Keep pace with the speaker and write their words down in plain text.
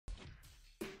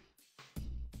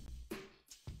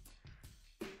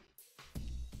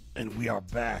And we are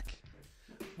back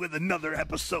with another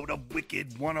episode of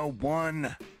Wicked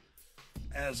 101.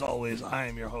 As always, I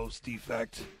am your host,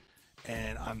 Defekt,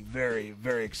 and I'm very,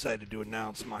 very excited to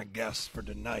announce my guest for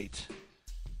tonight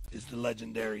is the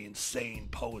legendary Insane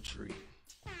Poetry.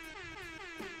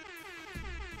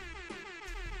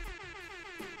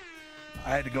 I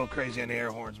had to go crazy on the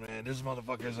air horns, man. This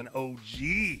motherfucker is an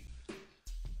OG.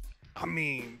 I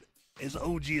mean, as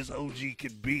OG as OG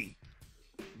could be.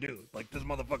 Dude, like this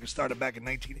motherfucker started back in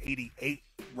 1988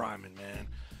 rhyming, man.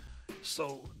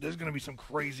 So there's going to be some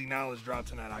crazy knowledge dropped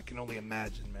tonight. I can only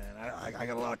imagine, man. I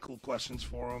got a lot of cool questions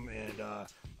for him, and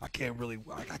I can't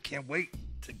wait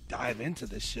to dive into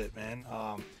this shit, man.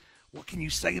 What can you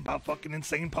say about fucking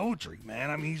Insane Poetry, man?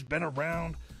 I mean, he's been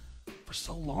around for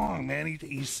so long, man.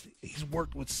 He's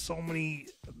worked with so many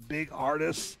big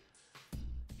artists.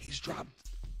 He's dropped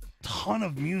a ton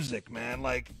of music, man.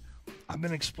 Like, I've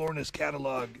been exploring his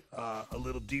catalog a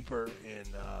little deeper, and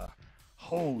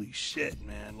holy shit,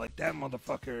 man. Like, that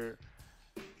motherfucker,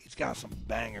 he's got some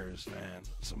bangers, man.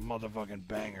 Some motherfucking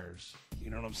bangers. You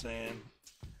know what I'm saying?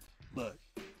 Look,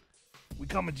 we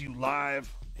coming to you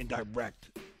live and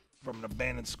direct from an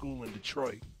abandoned school in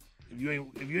Detroit. If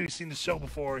you ain't seen the show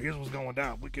before, here's what's going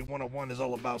down. Wicked 101 is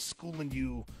all about schooling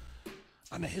you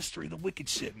on the history of the wicked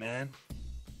shit, man.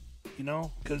 You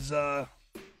know, because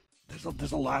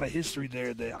there's a lot of history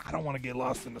there that I don't want to get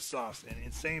lost in the sauce. And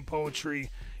Insane Poetry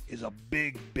is a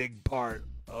big, big part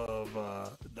of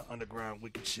the underground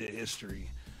wicked shit history.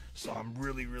 So I'm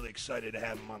really, really excited to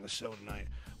have him on the show tonight.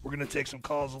 We're going to take some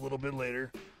calls a little bit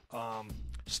later.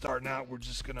 Starting out, we're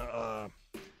just going to...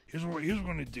 Here's what we're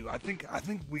going to do. I think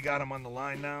we got him on the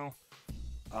line now.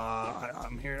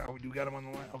 I'm here. Do we got him on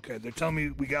the line? Okay, they're telling me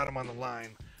we got him on the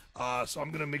line. So I'm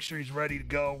going to make sure he's ready to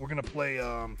go. We're going to play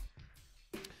a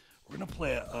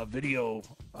video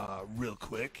real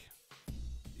quick.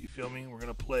 You feel me? We're going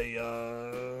to play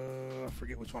I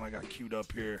forget which one I got queued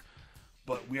up here.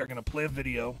 But we are going to play a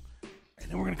video, and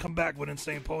then we're going to come back with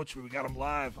Insane Poetry. We got him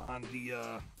live on the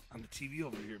TV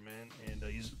over here, man, and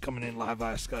he's coming in live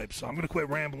via Skype. So I'm going to quit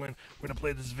rambling. We're going to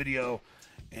play this video,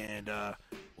 and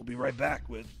we'll be right back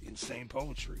with Insane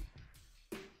Poetry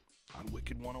on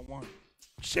Wicked 101.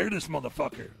 Share this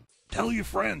motherfucker. Tell your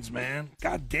friends, man.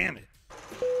 God damn it.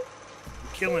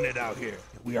 We're killing it out here.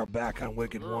 We are back on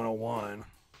Wicked 101.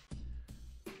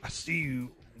 I see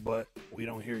you, but we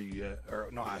don't hear you yet. Or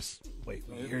no, wait.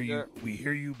 We hear you. We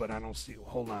hear you, but I don't see you.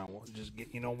 Hold on. Just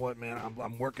get. You know what, man?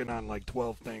 I'm working on like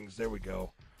 12 things. There we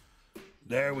go.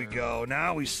 There we go.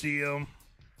 Now we see him.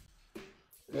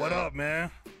 What up,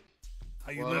 man?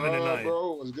 How you living tonight,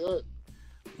 bro? What's good?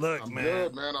 Look, I'm man.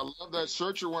 good, man. I love that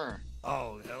shirt you're wearing.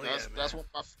 Oh, hell yeah, man. That's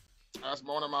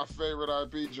one of my favorite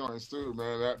IP joints too,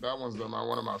 man. That one's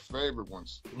one of my favorite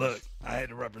ones. Look, I had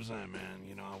to represent, man.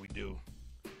 You know how we do.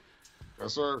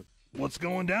 Yes, sir. What's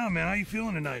going down, man? How you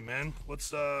feeling tonight, man?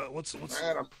 What's Man,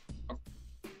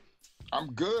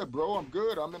 I'm good, bro. I'm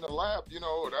good. I'm in the lab. You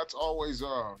know, that's always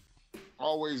the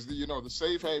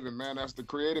safe haven, man. That's the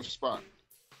creative spot.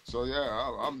 So yeah,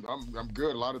 I'm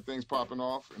good. A lot of things popping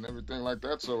off and everything like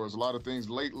that. So there's a lot of things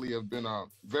lately have been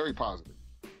very positive.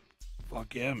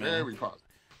 Fuck yeah, man. Very positive.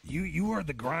 You are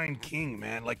the grind king,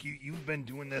 man. Like you've been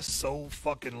doing this so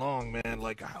fucking long, man.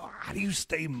 Like how do you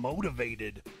stay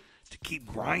motivated to keep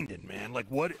grinding, man? Like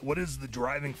what is the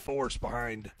driving force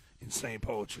behind Insane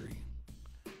Poetry?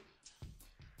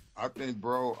 I think,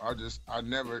 bro, I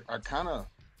kind of,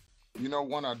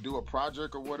 when I do a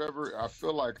project or whatever, I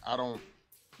feel like I don't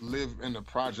live in the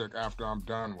project after I'm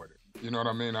done with it. You know what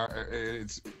I mean?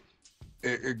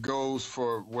 It goes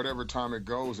for whatever time it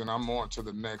goes, and I'm on to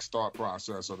the next thought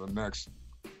process or the next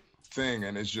thing,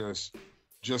 and it's just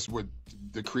with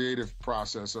the creative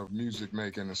process of music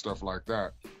making and stuff like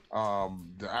that.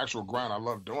 The actual grind, I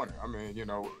love doing it. I mean,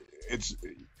 it's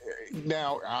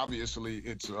now obviously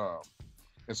it's a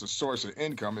source of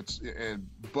income.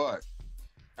 But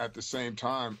at the same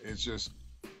time, it's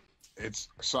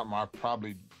something I've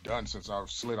probably done since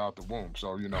I've slid out the womb.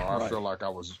 So Right. I feel like I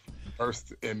was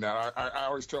birthed in that. I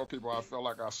always tell people I feel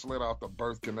like I slid out the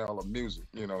birth canal of music.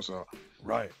 So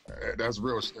Right. That's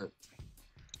real shit.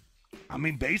 I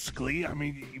mean, basically,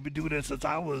 you've been doing this since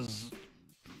I was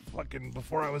fucking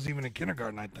before I was even in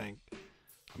kindergarten, I think.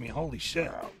 I mean, holy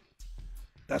shit.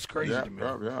 That's crazy to me.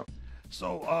 Yeah.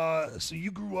 So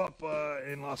you grew up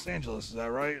in Los Angeles, is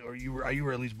that right? Or you were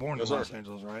at least born in Los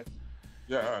Angeles, right?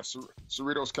 Yeah,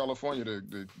 Cerritos, California,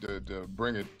 to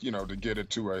bring it, to get it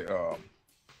to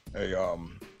a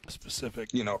specific,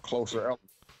 closer.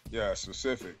 Yeah,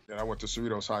 specific. And I went to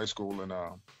Cerritos High School and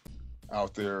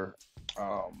out there,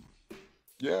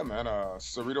 Yeah, man.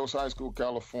 Cerritos High School,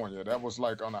 California. That was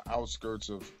like on the outskirts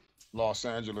of Los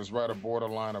Angeles, right at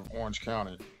borderline of Orange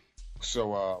County.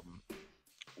 So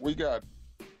we got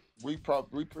we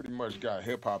pretty much got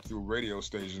hip hop through radio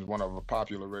stations. One of a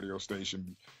popular radio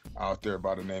station out there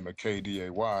by the name of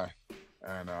KDAY,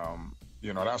 and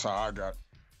that's how I got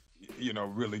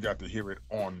really got to hear it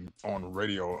on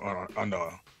radio on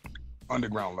the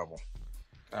underground level,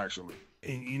 actually.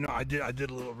 And I did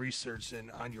a little research, and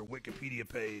on your Wikipedia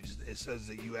page, it says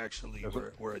that you actually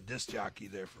were a disc jockey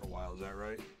there for a while. Is that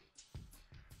right?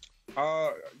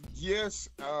 Yes,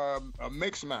 a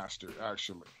mix master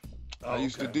actually. Oh, I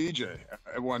used to okay. DJ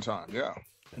at one time. Yeah,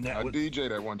 And I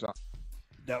DJ'd at one time.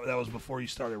 that was before you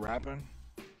started rapping.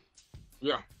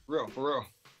 Yeah, for real.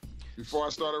 Before I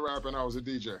started rapping, I was a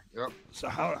DJ. Yep. So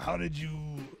how did you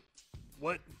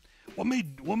what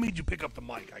made you pick up the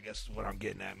mic? I guess is what I'm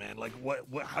getting at, man. Like what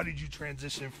how did you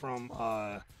transition from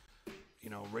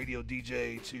radio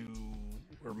DJ to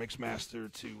or mix master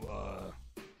to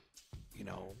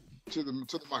To the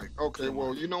mic. Okay.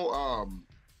 Well,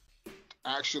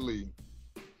 actually,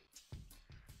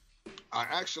 I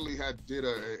actually had did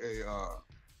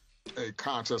a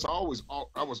contest. I was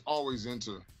always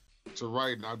into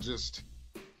writing. I just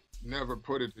never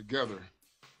put it together.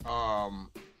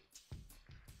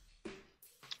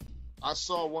 I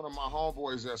saw one of my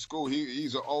homeboys at school.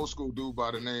 He's an old school dude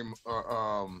by the name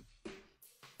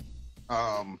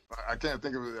I can't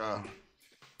think of it.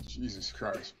 Jesus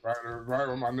Christ! Right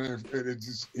on my name.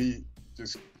 He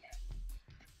just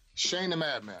Shane the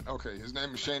Madman. Okay, his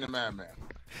name is Shane the Madman.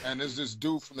 And there's this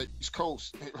dude from the East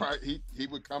Coast, right? He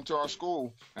would come to our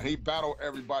school and he battled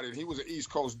everybody. And he was an East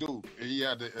Coast dude. He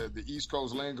had the East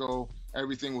Coast lingo.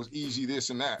 Everything was easy, this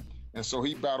and that. And so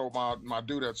he battled my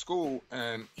dude at school,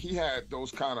 and he had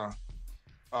those kind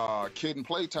of kid and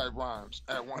play type rhymes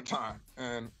at one time,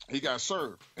 and he got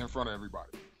served in front of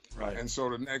everybody. right? And so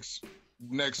the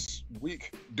next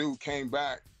week, dude came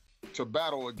back to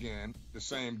battle again, the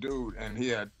same dude, and he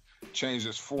had changed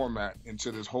his format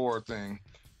into this horror thing.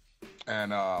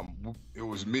 And it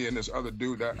was me and this other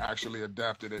dude that actually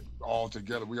adapted it all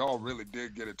together. We all really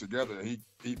did get it together. He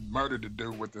murdered the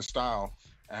dude with the style,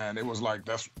 and it was like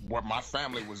that's what my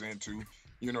family was into.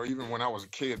 Even when I was a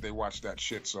kid, they watched that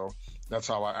shit. So that's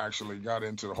how I actually got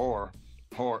into horror,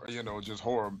 just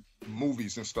horror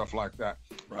movies and stuff like that.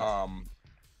 Right.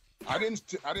 I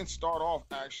didn't start off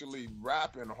actually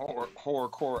rapping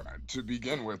horrorcore to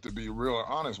begin with, to be real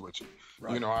honest with you.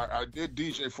 Right. I did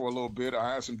DJ for a little bit.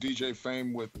 I had some DJ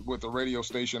fame with the radio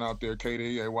station out there,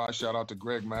 KDAY. Shout out to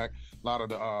Greg Mack. A lot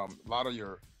of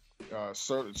your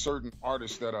certain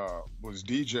artists that was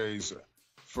DJs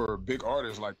for big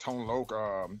artists like Tone Loc,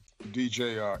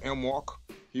 DJ M Walk.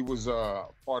 He was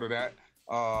part of that.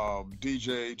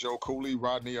 DJ Joe Cooley,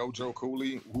 Rodney O. Joe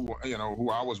Cooley, who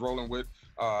I was rolling with.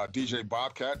 DJ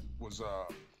Bobcat was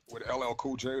with LL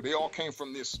Cool J. They all came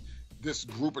from this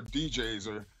group of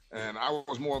DJs, and I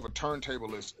was more of a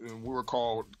turntablist, and we were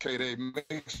called K-Day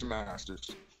Mix Masters.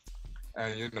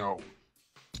 And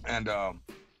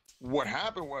what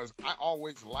happened was I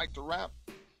always liked to rap.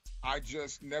 I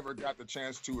just never got the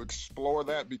chance to explore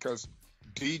that because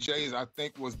DJs, I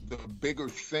think, was the bigger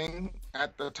thing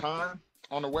at the time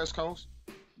on the West Coast.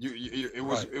 It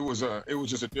was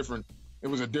just a different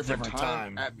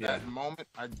time at that moment,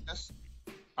 I guess.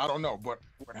 I don't know, but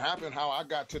what happened, how I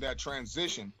got to that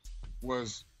transition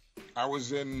was I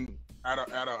was at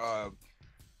a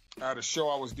show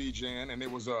I was DJing, and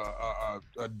it was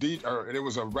it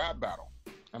was a rap battle,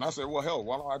 and I said, well, hell,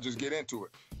 why don't I just get into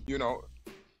it?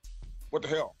 What the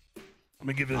hell? Let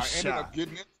me give it a shot. I ended up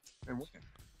getting it and winning.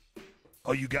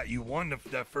 Oh, you won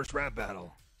that first rap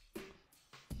battle.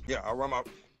 Yeah, I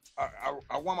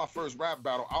won my first rap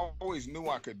battle. I always knew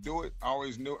I could do it.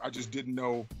 I just didn't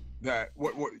know that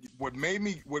what made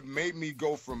me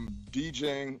go from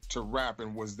DJing to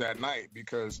rapping was that night,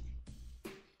 because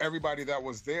everybody that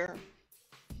was there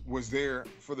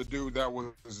for the dude that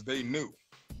was they knew.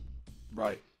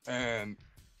 Right. And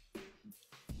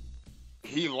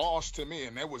he lost to me,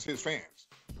 and that was his fans.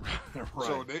 Right.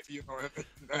 So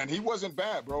and he wasn't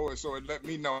bad, bro. So it let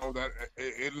me know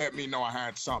I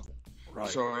had something. Right.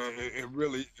 So it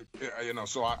really,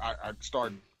 so I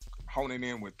started honing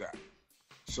in with that.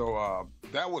 So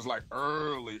that was like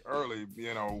early,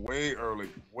 way early,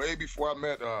 way before I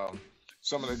met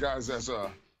some of the guys that's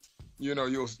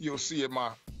you'll see in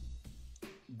my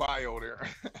bio there.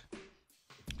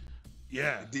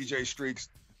 Yeah. DJ Streaks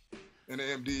and the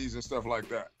MDs and stuff like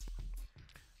that.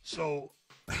 So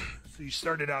you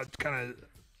started out kind of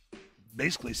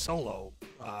basically solo,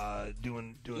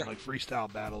 doing like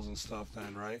freestyle battles and stuff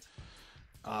then, right?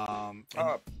 And,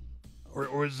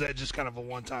 or is that just kind of a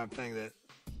one-time thing that?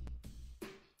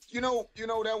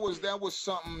 That was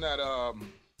something that I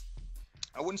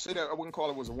wouldn't call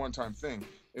it was a one-time thing.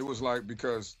 It was like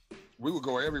because we would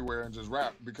go everywhere and just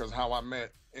rap because how I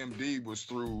met MD was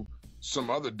through some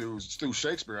other dudes, through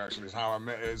Shakespeare actually is how I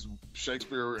met as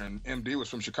Shakespeare and MD was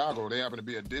from Chicago. They happened to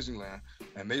be at Disneyland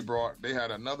and they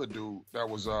had another dude that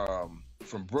was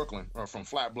from Brooklyn or from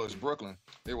Flatbush, Brooklyn.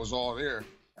 They was all there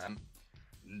and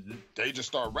they just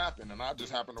started rapping and I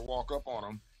just happened to walk up on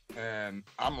them and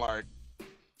I'm like,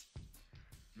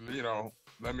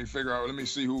 let me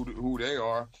see who they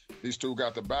are. These two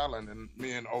got the battling, and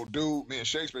me and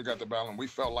Shakespeare got the battling. We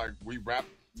felt like we rapped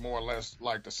more or less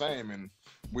like the same, and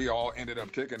we all ended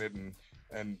up kicking it,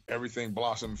 and everything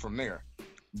blossomed from there.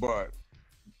 But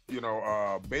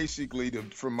basically,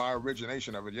 from my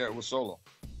origination of it, yeah, it was solo.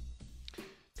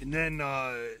 And then,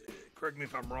 correct me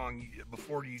if I'm wrong.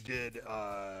 Before you did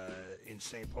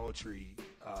Insane Poetry,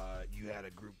 you had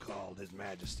a group called His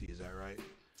Majesty. Is that right?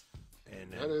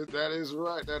 And that is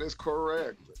right. That is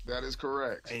correct. That is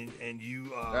correct. And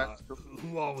you,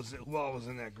 who all was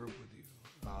in that group with you?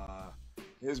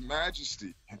 His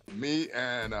Majesty, me,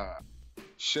 and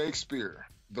Shakespeare,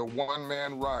 the One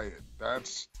Man Riot.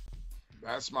 That's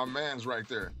my man's right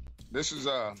there. This is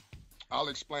I'll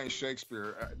explain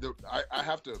Shakespeare. I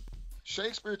have to.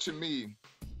 Shakespeare to me,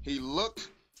 he looked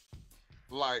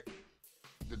like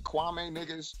the Kwame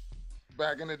niggas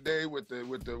back in the day with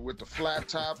the flat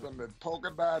top and the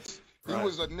polka dots. He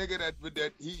was a nigga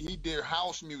that he did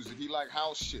house music. He liked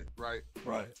house shit, right?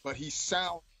 Right. But he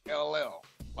sound LL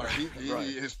like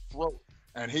his throat,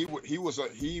 and he was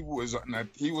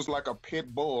like a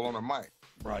pit bull on a mic.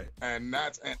 Right. And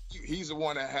he's the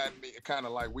one that had me kind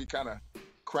of like we kind of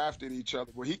crafted each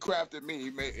other. Well, he crafted me.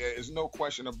 There's no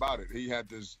question about it. He had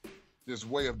this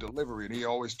way of delivery, and he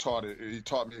always taught it. He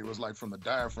taught me it was like from the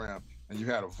diaphragm. And you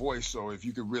had a voice, so if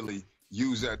you could really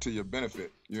use that to your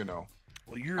benefit, Well,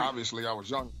 obviously I was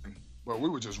young, but we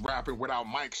were just rapping without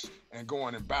mics and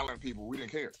going and battling people. We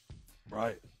didn't care.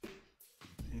 Right.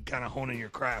 And kind of honing your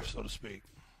craft, so to speak.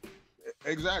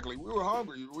 Exactly. We were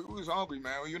hungry. We was hungry,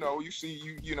 man. You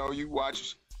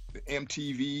watch the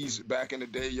MTVs back in the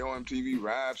day, Yo MTV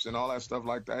Raps and all that stuff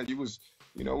like that. We was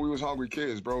hungry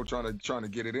kids, bro, trying to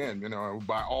get it in,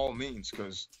 by all means,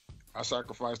 because I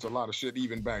sacrificed a lot of shit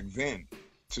even back then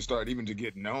to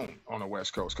get known on the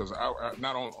West Coast. Because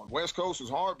not on West Coast was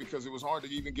hard because it was hard to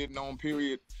even get known.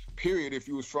 Period. If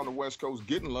you was from the West Coast,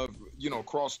 getting love,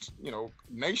 across,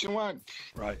 nationwide.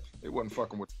 Right. It wasn't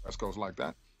fucking with the West Coast like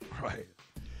that. Right.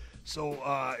 So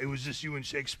it was just you and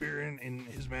Shakespeare and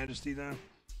His Majesty then.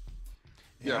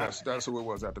 Yeah, that's who it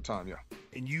was at the time. Yeah.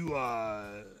 And you,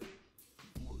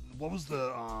 what was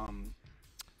the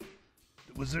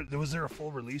Was there a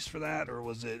full release for that, or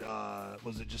was it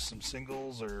just some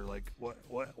singles, or like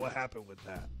what happened with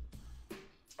that?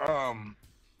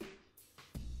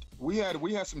 We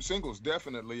had some singles,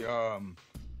 definitely.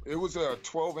 It was a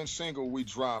 12-inch single we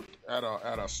dropped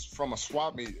from a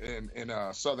swap meet in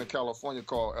Southern California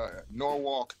called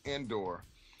Norwalk Indoor.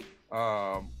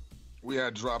 We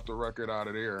had dropped a record out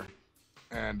of there,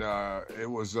 and it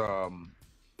was a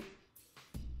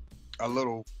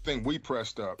little thing we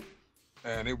pressed up.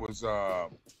 And it was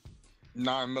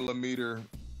 9mm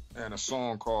and a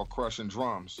song called Crushing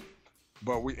Drums.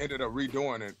 But we ended up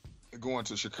redoing it, going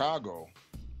to Chicago,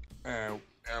 and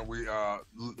we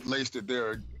laced it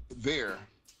there.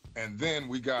 And then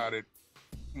we got it,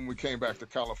 when we came back to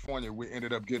California, we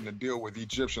ended up getting a deal with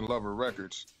Egyptian Lover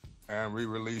Records, and we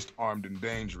released Armed and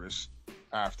Dangerous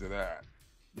after that.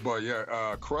 But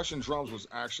yeah, Crushing Drums was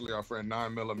actually our friend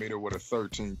 9mm with a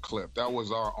 13 clip. That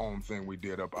was our own thing we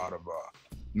did up out of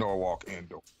Norwalk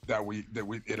Indoor.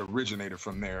 It originated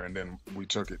from there, and then we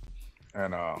took it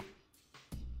and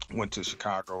went to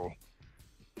Chicago,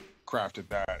 crafted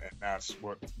that, and that's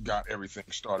what got everything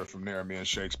started from there. Me and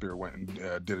Shakespeare went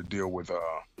and did a deal with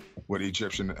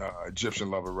Egyptian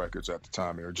Lover Records at the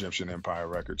time, or Egyptian Empire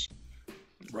Records.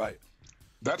 Right.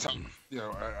 That's how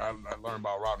I learned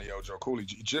about Rodney L. Joe Cooley.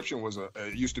 Egyptian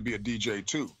used to be a DJ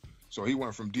too, so he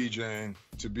went from DJing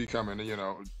to becoming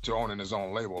to owning his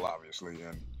own label, obviously,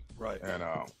 and right,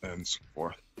 and so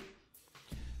forth.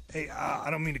 Hey,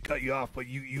 I don't mean to cut you off, but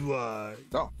you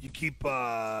no. You keep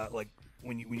like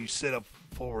when you sit up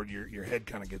forward, your head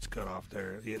kind of gets cut off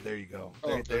there. Yeah, there you go.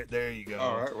 There you go.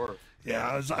 All right, word. Yeah,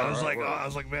 I was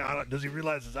like, man, does he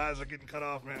realize his eyes are getting cut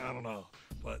off, man? I don't know,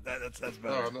 but that's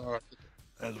better. No.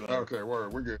 That's better. Okay,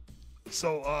 word, we're good.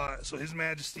 So His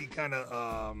Majesty kind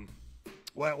of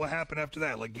what happened after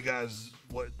that? Like, you guys,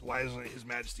 why isn't His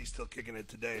Majesty still kicking it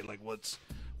today? Like, what's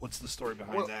the story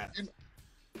behind that?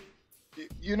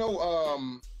 You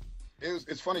know,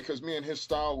 it's funny because me and his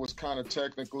style was kind of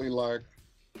technically like,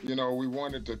 we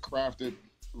wanted to craft it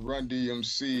Run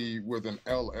DMC with an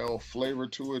LL flavor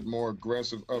to it, more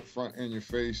aggressive, upfront, in your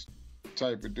face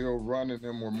type of deal. Run and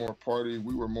them were more party.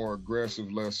 We were more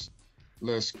aggressive, less,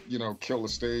 kill the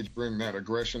stage, bring that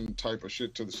aggression type of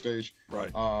shit to the stage.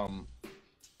 Right.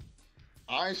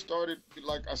 I started,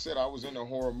 like I said, I was in a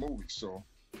horror movie, so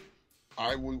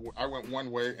I went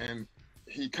one way and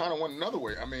he kind of went another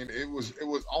way. I mean, it was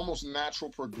almost natural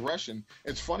progression.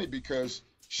 It's funny because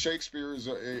Shakespeare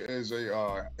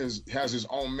has his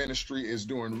own ministry, is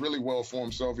doing really well for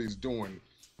himself. He's doing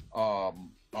a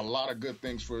lot of good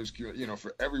things for his,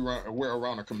 for everywhere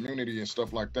around the community and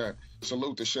stuff like that.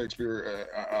 Salute to Shakespeare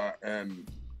and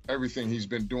everything he's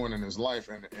been doing in his life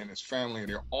and his family, and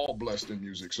they're all blessed in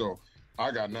music. So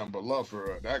I got nothing but love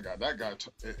for that guy. That guy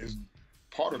is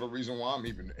part of the reason why I'm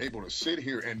even able to sit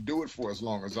here and do it for as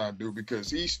long as I do, because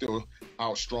he's still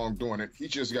out strong doing it. He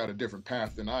just got a different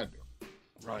path than I do.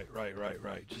 Right.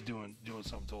 Just doing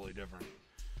something totally different.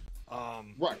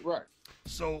 Right.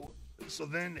 So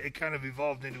then it kind of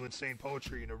evolved into Insane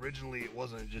Poetry, and originally it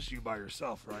wasn't just you by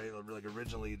yourself, right? Like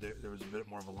originally there was a bit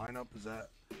more of a lineup. Is that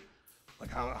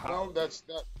like how? No, that's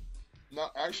not. No,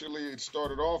 actually, it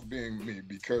started off being me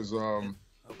because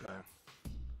Okay.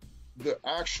 the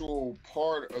actual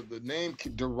part of the name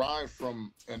derived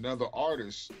from another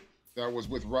artist that was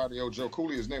with Radio Joe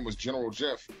Cooley. His name was General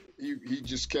Jeff. He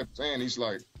just kept saying, he's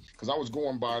like, because I was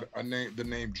going by the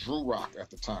name Drew Rock at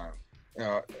the time,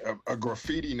 a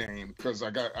graffiti name, because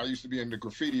I used to be into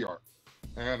graffiti art,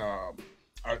 and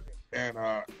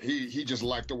he just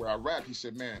liked the way I rap. He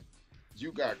said, "Man,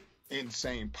 you got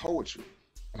insane poetry,"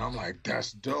 and I'm like,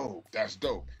 "That's dope. That's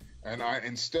dope." And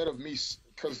instead of me,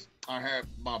 because I had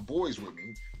my boys with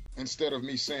me, instead of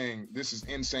me saying this is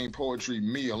insane poetry,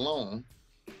 me alone,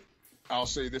 I'll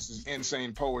say this is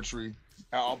insane poetry.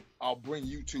 I'll bring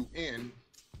you two in,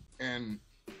 and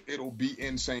it'll be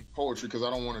insane poetry because I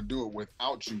don't want to do it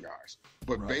without you guys.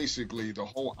 But Right. basically, the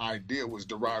whole idea was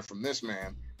derived from this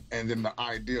man, and then the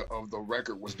idea of the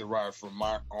record was derived from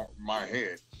my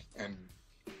head, and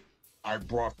I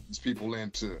brought these people in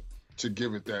to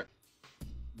give it that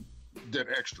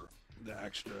extra. The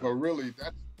extra. But really,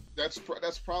 that's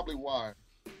probably why.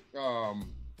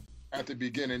 At the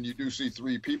beginning, you do see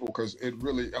three people because it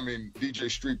really, I mean, DJ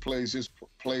Street played his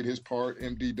part.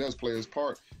 MD does play his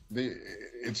part.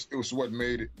 It was what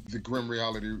made the Grim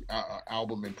Reality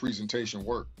album and presentation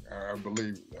work. I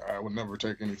believe I would never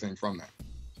take anything from that.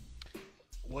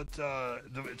 What? So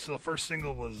the first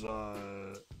single was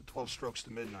 12 Strokes to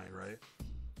Midnight, right?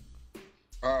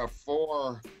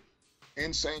 For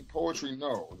Insane Poetry,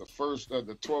 no. The first,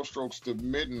 the 12 Strokes to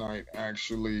Midnight,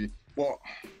 actually. Well,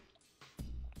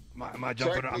 Am I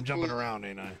jumping? I'm jumping around,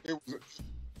 ain't I? it was,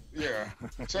 yeah.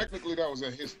 Technically, that was a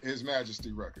His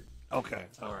Majesty record. Okay,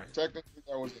 all right, Technically,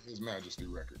 that was a His Majesty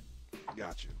record.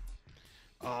 got you.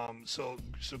 So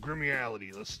Grim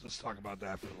Reality. Let's talk about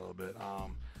that for a little bit.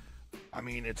 I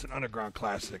mean, it's an underground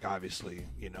classic, obviously.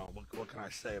 You know, what can I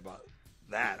say about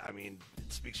that? I mean,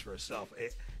 it speaks for itself.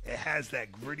 It has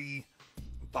that gritty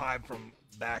vibe from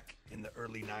back in the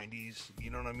early 90s. You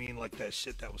know what I mean? Like that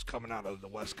shit that was coming out of the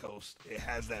West Coast. It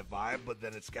has that vibe, but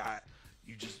then it's got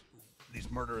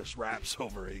these murderous raps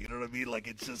over it. You know what I mean? Like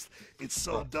it's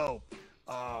so dope.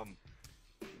 How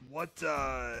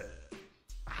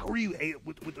were you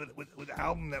with an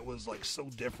album that was like so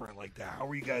different like that? How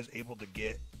were you guys able to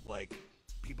get like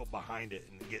people behind it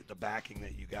and get the backing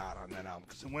that you got on that album?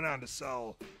 Because it went on to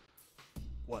sell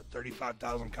what,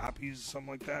 35,000 copies,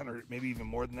 something like that, or maybe even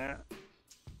more than that.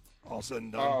 All of a sudden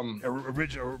done.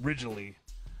 Originally.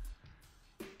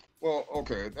 Well,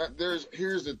 okay.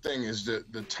 Here's the thing: is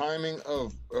the timing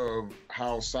of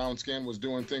how SoundScan was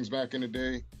doing things back in the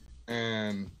day,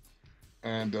 and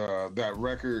that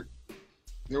record.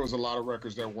 There was a lot of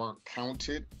records that weren't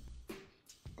counted.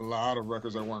 But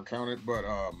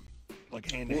Like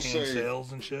hand-to-hand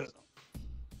sales and shit.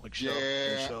 Like shows.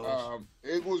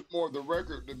 It was more the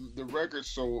record. The record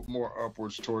sold more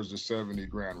upwards towards the 70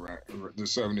 grand the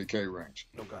 70K range.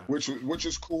 Okay. Which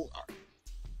is cool.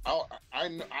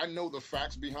 I know the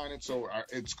facts behind it, so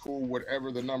it's cool.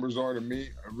 Whatever the numbers are to me,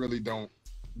 I really don't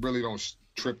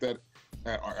trip that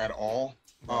at all.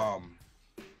 Right.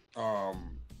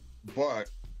 But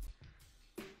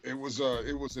it was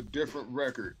a different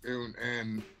record,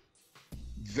 and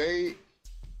they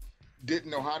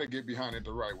didn't know how to get behind it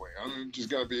the right way. I'm just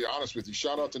gonna be honest with you.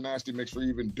 Shout out to Nasty Mix for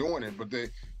even doing it, but they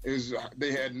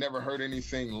had never heard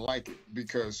anything like it,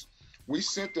 because we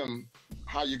sent them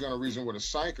How You Gonna Reason with a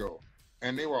Psycho,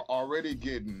 and they were already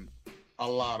getting a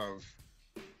lot of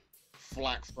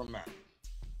flack from that.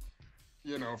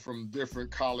 From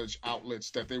different college outlets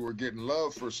that they were getting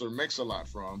love for Sir Mix-a-Lot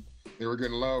from. They were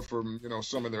getting love from,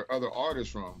 some of their other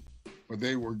artists from. But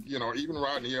they were, even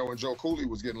Rodney L and Joe Cooley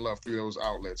was getting love through those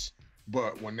outlets.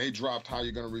 But when they dropped How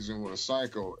You Gonna Reason with a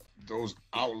Psycho, those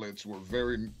outlets were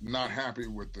very not happy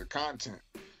with the content.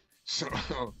 So,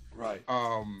 right.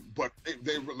 But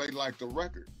they liked the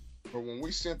record. But when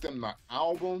we sent them the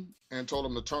album and told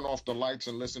them to turn off the lights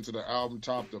and listen to the album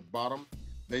top to bottom,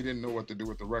 they didn't know what to do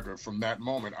with the record. From that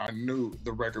moment, I knew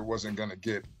the record wasn't going to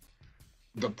get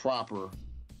the proper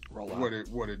what it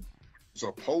was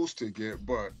supposed to get.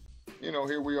 But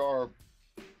here we are,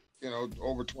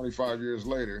 over 25 years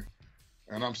later,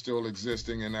 and I'm still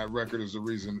existing, and that record is the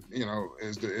reason,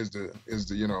 is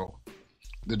the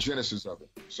the genesis of it.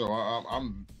 So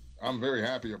I'm very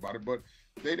happy about it. But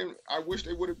they didn't. I wish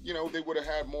they would have, they would have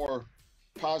had more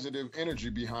positive energy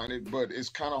behind it. But it's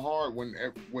kind of hard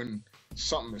when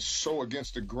something is so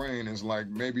against the grain. Is like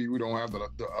maybe we don't have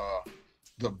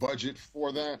the budget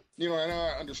for that. And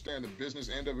I understand the business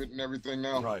end of it and everything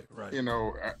now. Right.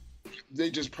 They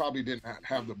just probably didn't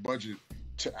have the budget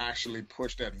to actually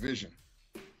push that vision.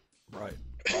 Right.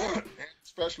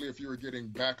 Especially if you were getting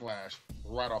backlash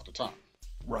right off the top.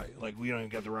 Right. Like, we don't even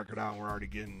get the record out, and we're already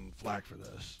getting flack for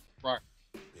this. Right.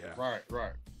 Yeah.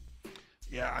 Right.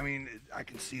 Yeah, I mean, I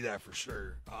can see that for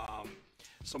sure.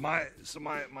 So my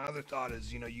other thought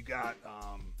is, you got,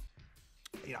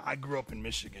 I grew up in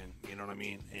Michigan, you know what I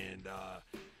mean? And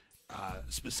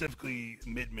specifically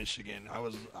mid-Michigan. I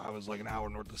was like an hour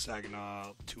north of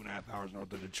Saginaw, 2.5 hours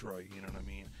north of Detroit, you know what I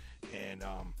mean? And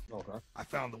okay. I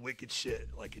found the wicked shit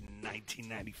like in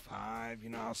 1995,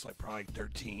 I was like probably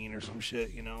 13 or some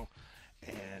shit, and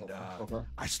okay.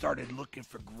 I started looking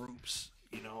for groups,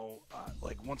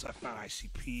 like once I found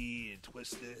ICP and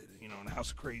Twisted, and House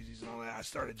of Crazies and all that, I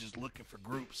started just looking for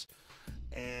groups,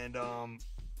 and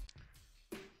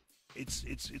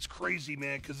it's crazy,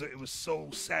 man, because it was so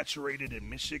saturated in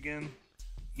Michigan,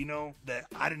 that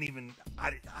I didn't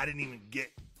even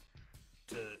get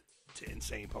to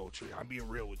Insane Poetry. I'm being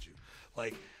real with you,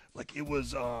 like it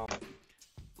was I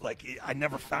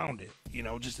never found it,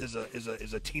 just as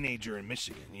a teenager in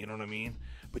Michigan, you know what I mean?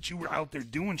 But you were out there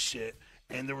doing shit,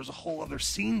 and there was a whole other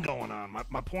scene going on.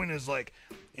 My point is, like,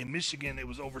 in Michigan, it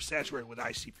was oversaturated with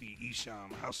ICP,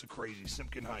 Esham, House of Crazy,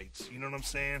 Simpkin Heights. You know what I'm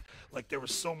saying? Like, there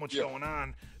was so much going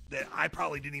on that I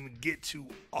probably didn't even get to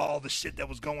all the shit that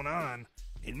was going on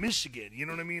in Michigan. You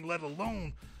know what I mean? Let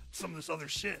alone some of this other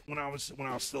shit when I was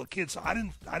still a kid. So I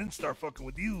didn't start fucking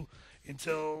with you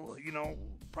until,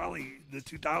 probably the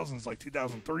 2000s, like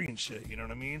 2003 and shit, you know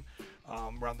what I mean?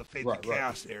 Around the Faith and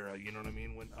Chaos era, you know what I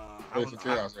mean? When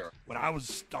when I was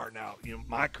starting out,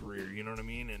 my career, you know what I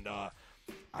mean? And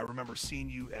I remember seeing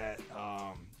you at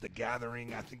the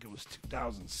Gathering. I think it was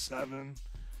 2007,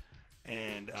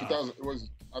 and 2000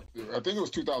 I think it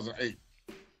was 2008.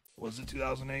 Was it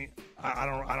 2008?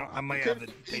 I might have the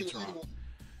dates wrong.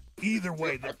 Either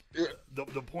way,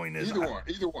 the point is,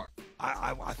 either one.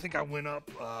 I think I went up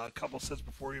a couple sets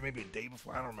before you, maybe a day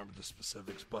before. I don't remember the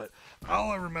specifics, but all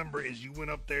I remember is you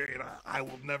went up there, and I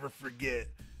will never forget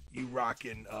you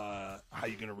rocking How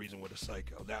You Gonna Reason with a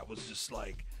Psycho. That was just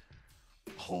like,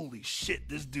 holy shit,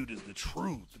 this dude is the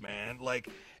truth, man. Like,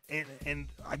 and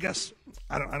I guess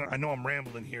I know I'm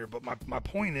rambling here, but my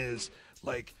point is,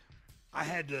 like,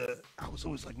 I was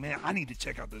always like, man, I need to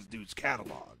check out this dude's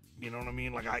catalog. You know what I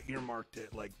mean? Like, I earmarked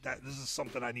it like that. This is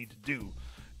something I need to do.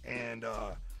 And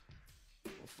well,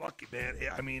 fuck it, man.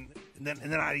 I mean, and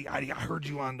then I heard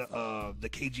you on the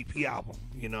KGP album,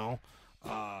 and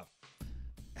I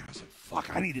was like,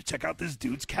 fuck, I need to check out this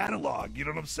dude's catalog. You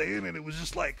know what I'm saying? And it was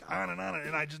just like on, and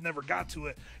I just never got to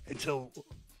it until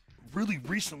really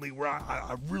recently, where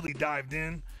I really dived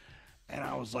in, and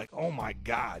I was like, oh my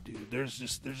god, dude, there's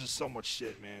just so much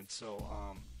shit, man. So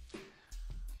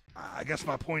I guess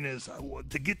my point is,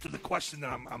 to get to the question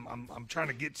that I'm trying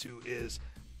to get to is,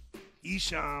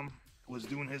 Esham was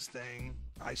doing his thing,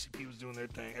 ICP was doing their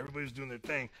thing, everybody was doing their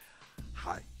thing.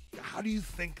 How do you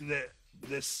think that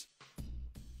this?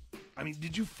 I mean,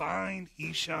 did you find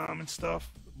Esham and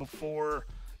stuff before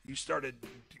you started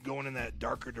going in that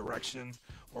darker direction,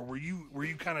 or were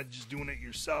you kind of just doing it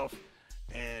yourself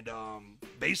and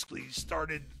basically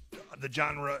started the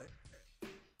genre,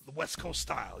 the West Coast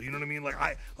style? You know what I mean?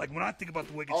 Like when I think about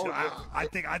the Wicked Show, I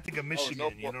think of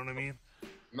Michigan. You know what I mean?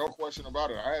 No question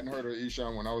about it. I hadn't heard of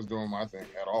Esham when I was doing my thing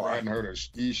at all. Right. I hadn't heard of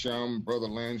Esham, Brother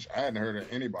Lynch. I hadn't heard of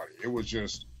anybody. It was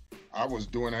just, I was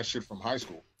doing that shit from high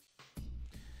school.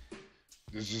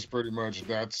 It's just pretty much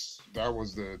that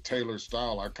was the Taylor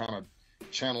style. I kind of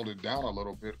channeled it down a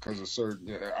little bit because of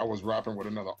certain. I was rapping with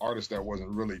another artist that wasn't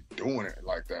really doing it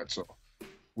like that, so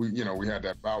we had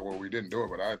that bout where we didn't do it.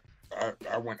 But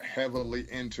I went heavily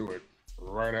into it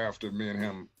right after me and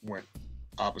him went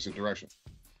opposite direction.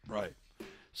 Right.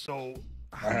 So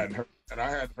I hadn't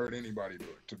heard anybody do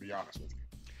it, to be honest with you.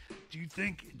 Do you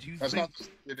think That's not that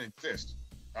it didn't exist.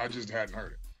 I just hadn't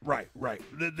heard it. Right.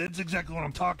 That's exactly what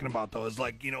I'm talking about, though. Is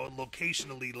like,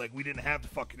 locationally, like, we didn't have the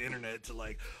fucking internet to,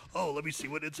 like, oh, let me see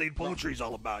what Insane Poetry is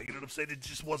all about. You know what I'm saying? It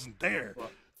just wasn't there. Right.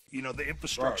 The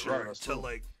infrastructure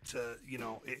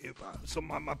so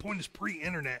my point is,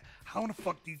 pre-internet, how in the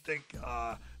fuck do you think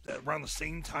that around the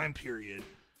same time period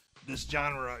this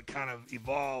genre kind of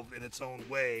evolved in its own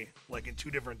way, like in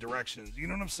two different directions? You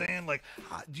know what I'm saying? Like,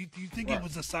 do you think it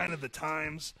was a sign of the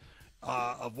times,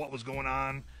 of what was going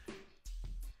on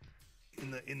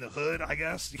in the hood, I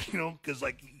guess, because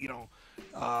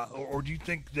or do you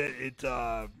think that it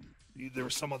there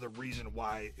was some other reason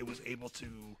why it was able to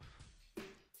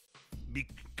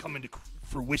come into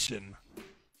fruition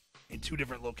in two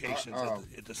different locations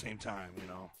at the same time?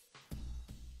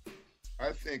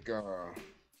 I think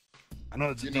I know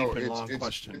it's a deep and long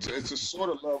question. It's a sort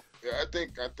of level. I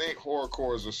think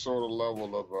horrorcore is a sort of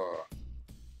level of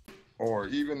or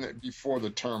even before the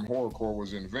term horrorcore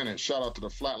was invented. Shout out to the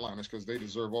Flatliners because they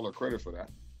deserve all the credit for that.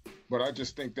 But I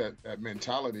just think that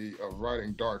mentality of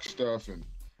writing dark stuff and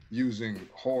using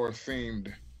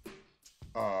horror-themed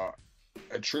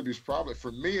attributes, probably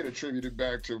for me, it attributed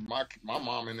back to my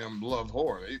mom and them loved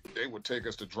horror. They would take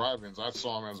us to drive-ins. I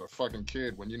saw them as a fucking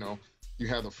kid when you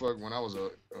had when I was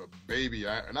a baby,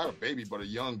 not a baby, but a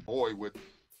young boy with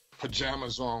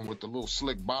pajamas on with the little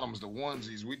slick bottoms, the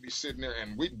onesies. We'd be sitting there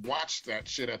and we'd watch that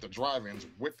shit at the drive-ins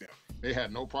with them. They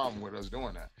had no problem with us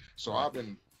doing that. So I've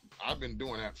been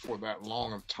doing that for that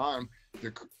long of time.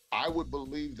 I would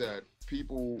believe that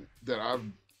people that I've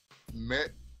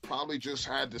met probably just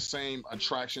had the same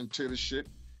attraction to the shit,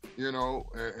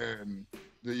 and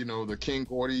the King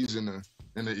Gordys and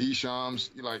the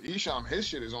Ishams. Like Isham, his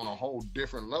shit is on a whole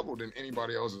different level than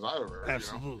anybody else's I've ever heard.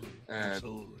 Absolutely.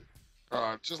 Absolutely.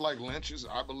 Just like Lynch's,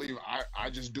 I believe I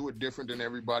just do it different than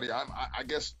everybody. I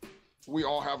guess we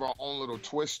all have our own little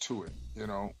twist to it,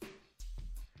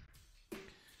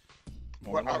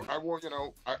 But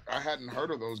I hadn't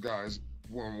heard of those guys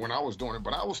when I was doing it,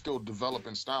 but I was still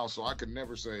developing style, so I could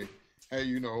never say,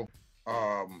 hey,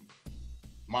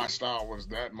 my style was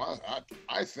that.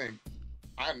 I think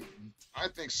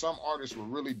some artists were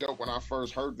really dope when I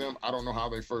first heard them. I don't know how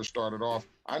they first started off.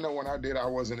 I know when I did, I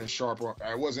wasn't as sharp on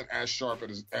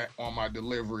my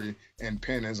delivery and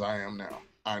pen as I am now.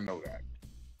 I know that.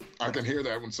 I can hear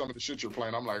that when some of the shit you're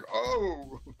playing. I'm like,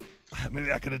 oh.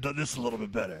 Maybe I could have done this a little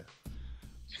bit better.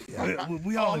 Yeah,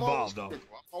 we all evolve, though. I'm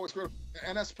always critical.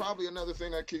 And that's probably another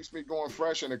thing that keeps me going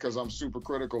fresh in it, because I'm super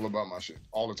critical about my shit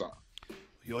all the time.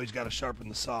 You always got to sharpen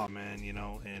the saw, man,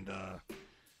 and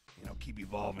keep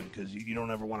evolving, because you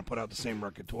don't ever want to put out the same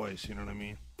record twice, you know what I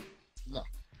mean? No.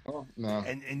 Oh, no.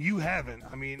 And you haven't.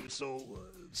 I mean, so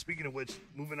speaking of which,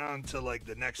 moving on to like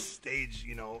the next stage,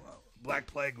 Black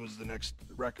Plague was the next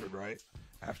record, right?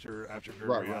 After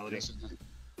Grim Reality. Right.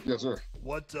 Yes, sir.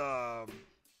 What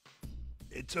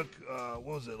it took what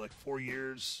was it, like 4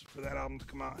 years for that album to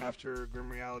come out after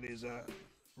Grim Reality? Is that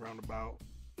roundabout?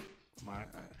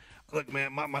 Look,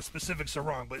 man, my specifics are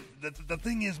wrong, but the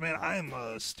thing is, man, I am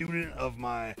a student of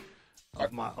my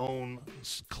own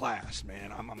class,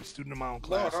 man. I'm a student of my own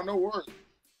class. No worries.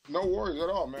 No worries at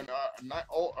all, man.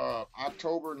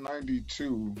 October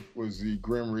 92 was the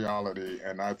Grim Reality,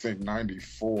 and I think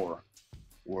 94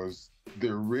 was the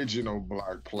original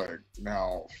Black Plague.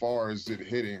 Now, as far as it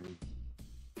hitting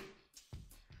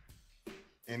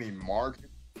any market,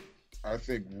 I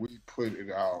think we put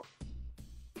it out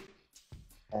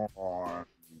on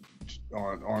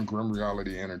Grim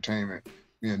Reality Entertainment.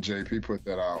 Me and JP put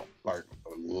that out like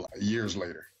years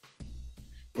later.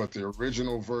 But the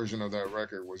original version of that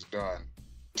record was done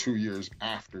 2 years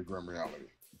after Grim Reality.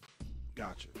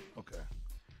 Gotcha. Okay.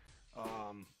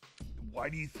 Why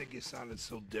do you think it sounded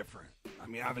so different? I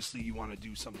mean, obviously you want to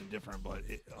do something different, but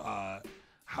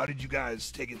how did you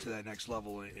guys take it to that next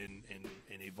level and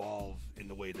evolve in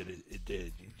the way that it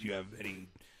did? Do you have any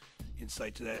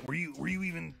insight to that? Were you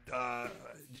even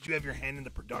did you have your hand in the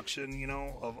production,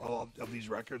 of these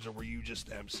records, or were you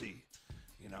just MC?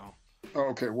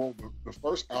 Okay, well, the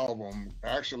first album,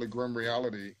 actually, Grim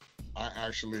Reality, I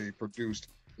actually produced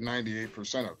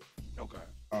 98% of it. Okay.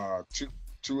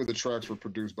 Two of the tracks were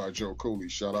produced by Joe Cooley.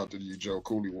 Shout out to you, Joe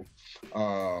Cooley.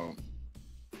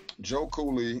 Joe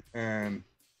Cooley, and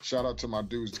shout out to my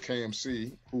dudes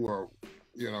KMC, who are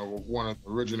one of the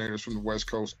originators from the West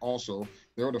Coast. Also,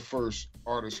 they were the first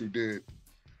artists who did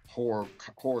horror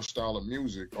horror style of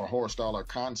music or horror style of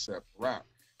concept rap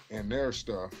and their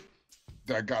stuff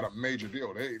that got a major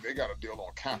deal. They got a deal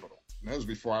on Capitol. And that was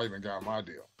before I even got my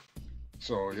deal.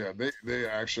 So yeah, they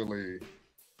actually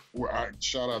I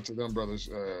shout out to them brothers.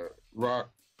 Rock,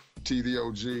 T the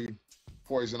OG,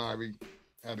 Poison Ivy,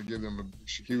 had to give them a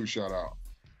huge shout out.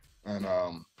 And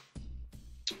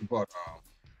but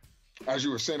as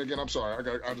you were saying again, I'm sorry,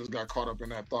 I just got caught up in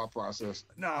that thought process.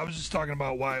 No, I was just talking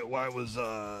about why it was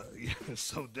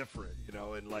so different,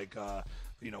 and like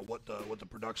what the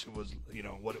production was,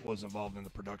 what it was involved in the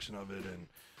production of it, and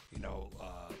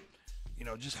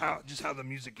just how the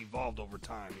music evolved over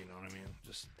time. You know what I mean?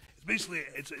 Just it's basically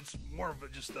it's more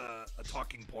of just a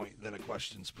talking point than a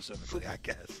question specifically, I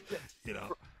guess.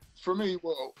 For me,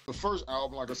 well, the first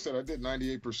album, like I said, I did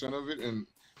 98% of it, and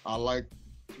I liked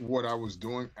what I was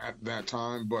doing at that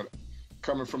time. But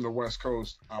coming from the West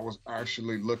Coast, I was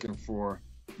actually looking for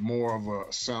more of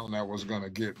a sound that was going to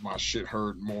get my shit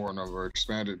heard more on an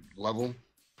expanded level.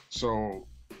 So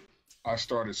I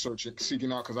started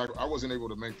seeking out, because I wasn't able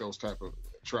to make those type of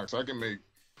tracks. I can make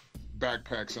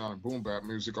backpack sound and boom bap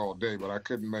music all day, but I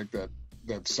couldn't make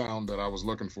that sound that I was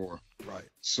looking for. Right.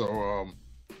 So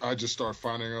I just started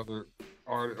finding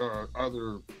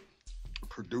other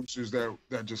producers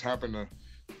that just happen to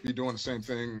be doing the same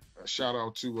thing. Shout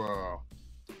out to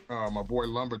my boy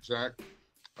Lumberjack.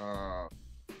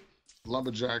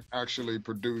 Lumberjack actually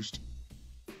produced.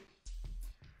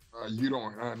 You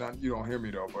don't hear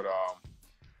me though, but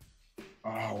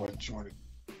what joint?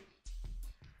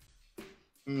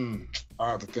 I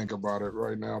have to think about it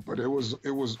right now. But it was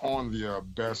on the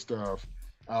Best Of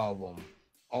album.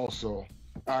 Also,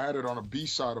 I had it on a B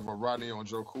side of a Rodney and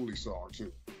Joe Cooley song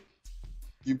too.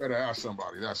 You better ask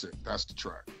somebody. That's it. That's the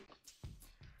track.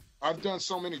 I've done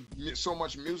so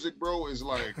much music, bro. Is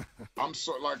like I'm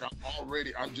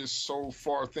just so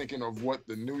far thinking of what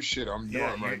the new shit I'm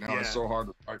doing right now. Yeah. It's so hard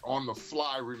to on the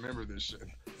fly remember this shit.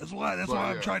 That's why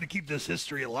I'm trying to keep this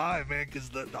history alive, man. Because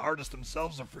the artists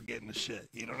themselves are forgetting the shit.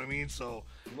 You know what I mean? So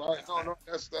right, no,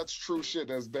 that's true shit.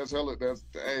 That's hella.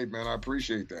 Hey, man, I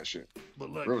appreciate that shit.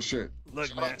 But look, real shit.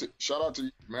 Look, shout out to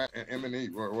you, Matt and M&E.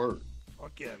 Word.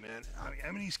 Fuck yeah, man. I mean,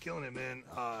 M&E's killing it, man.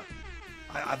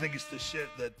 I think it's the shit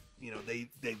that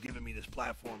they've given me this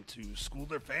platform to school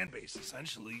their fan base,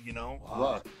 essentially.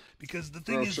 Right. Because the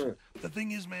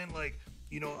thing is, man, like.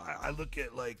 I look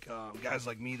at like guys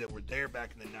like me that were there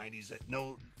back in the '90s that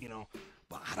know,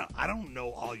 but I don't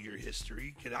know all your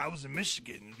history. I was in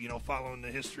Michigan, following the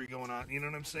history going on. You know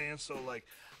what I'm saying? So like,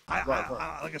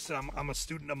 like I said, I'm a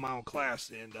student of my own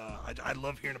class, and I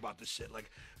love hearing about this shit.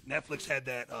 Like Netflix had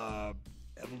that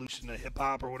evolution of hip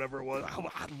hop or whatever it was.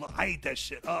 I ate that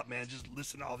shit up, man. Just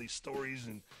listen to all these stories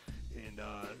and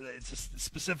it's just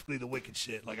specifically the wicked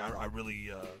shit. Like I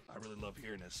really love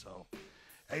hearing this. So.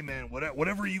 Hey man,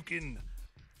 whatever you can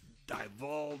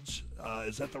divulge,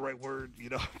 is that the right word?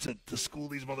 To school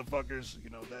these motherfuckers,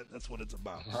 that's what it's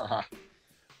about.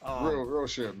 Real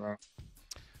shit, man.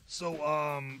 So,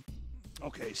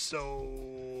 okay,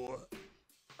 so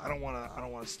I don't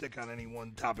wanna stick on any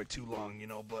one topic too long,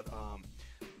 but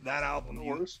that album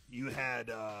you had.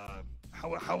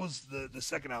 How was the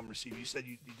second album received? You said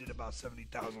you did about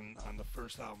 70,000 on the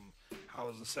first album. How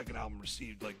was the second album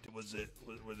received? Like,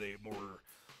 were they more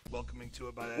welcoming to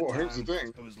it by that time? Well, here's the thing.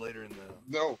 It was later in the...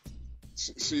 No.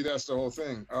 See, that's the whole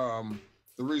thing.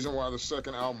 The reason why the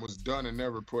second album was done and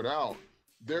never put out,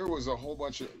 there was a whole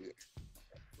bunch of...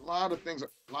 A lot of things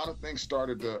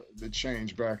started to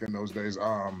change back in those days.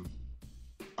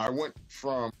 I went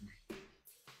from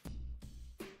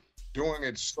doing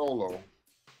it solo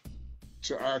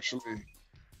to actually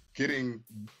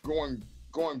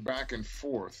going back and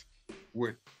forth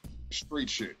with street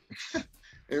shit.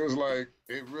 It was like,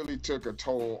 it really took a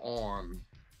toll on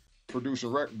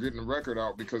producing, getting the record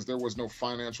out, because there was no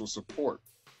financial support.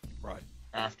 Right.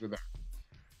 After that.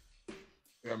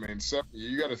 I mean,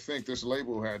 you got to think this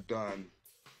label had done,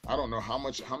 I don't know how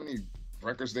many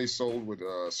records they sold with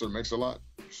Sir Mix-a-Lot.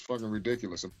 It's fucking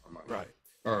ridiculous. Right.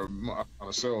 Or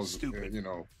on sales, stupid.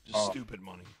 Just stupid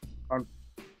money.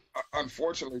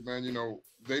 Unfortunately, man,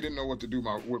 they didn't know what to do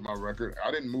with my record.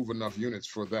 I didn't move enough units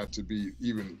for that to be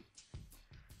even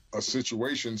a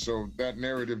situation, so that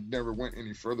narrative never went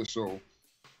any further. So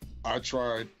I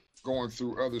tried going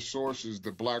through other sources.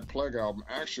 The Black Plague album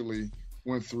actually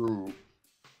went through,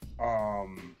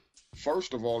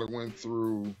 first of all, it went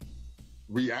through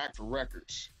React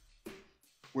Records,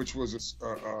 which was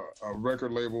a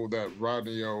record label that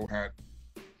Rodney O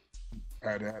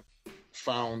had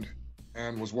found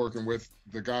and was working with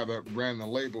the guy that ran the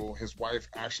label. His wife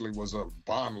actually was a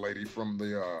Bond lady from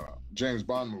the James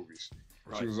Bond movies.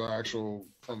 Right. She was an actual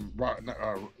from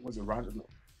was it Roger?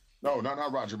 No,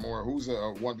 not Roger Moore. Who's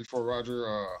the one before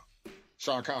Roger?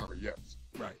 Sean Connery. Yes.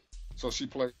 Right. So she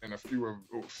played in a few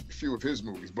of his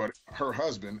movies, but her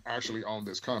husband actually owned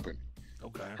this company.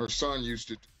 Okay. Her son used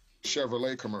to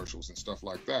Chevrolet commercials and stuff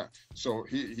like that. So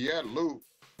he had Luke,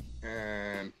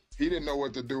 and he didn't know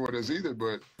what to do with us either.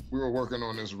 But we were working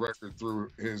on this record through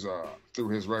his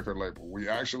record label. We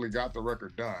actually got the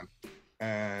record done,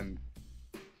 and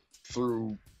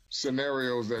through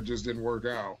scenarios that just didn't work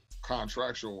out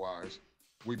contractual wise,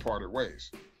 we parted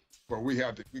ways. But we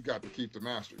got to keep the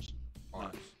masters on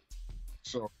it.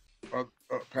 So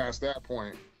past that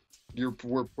point,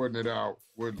 we're putting it out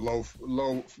with low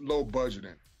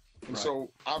budgeting. And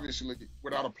so obviously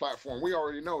without a platform, we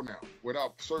already know now,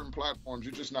 without certain platforms,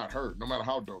 you're just not heard, no matter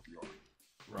how dope you are.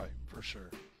 Right, for sure.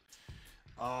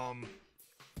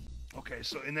 Okay,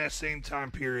 so in that same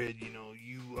time period, you know,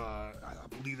 I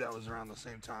believe that was around the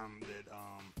same time that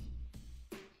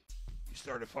you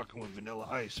started fucking with Vanilla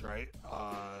Ice, right?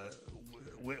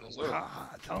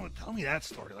 Tell me that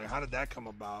story. Like, how did that come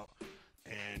about?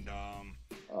 And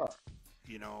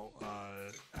you know,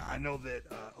 I know that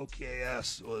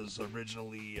OKS was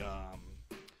originally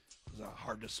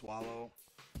Hard to Swallow,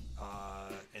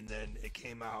 and then it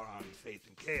came out on Faith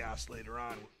and Chaos later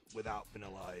on without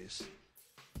Vanilla Ice.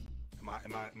 Am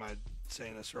I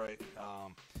saying this right?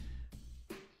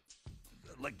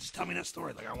 Like, just tell me that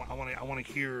story. Like, I want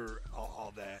to hear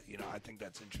all that. You know, I think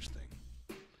that's interesting.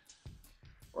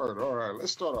 All right.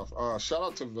 Let's start off. Shout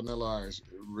out to Vanilla Ice,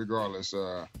 regardless.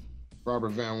 Robert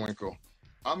Van Winkle.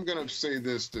 I'm gonna say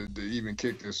this to even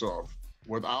kick this off.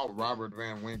 Without Robert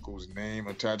Van Winkle's name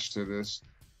attached to this,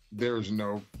 there's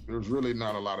really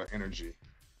not a lot of energy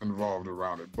involved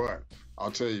around it. But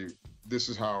I'll tell you, this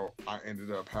is how I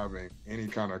ended up having any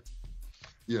kind of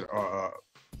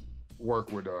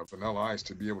work with Vanilla Ice,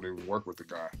 to be able to work with the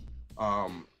guy.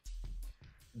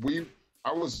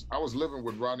 I was living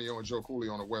with Rodney O and Joe Cooley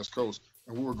on the West Coast,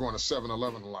 and we were going to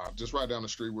 7-Eleven a lot, just right down the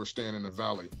street. We're staying in the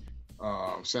Valley,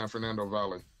 San Fernando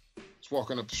Valley. Just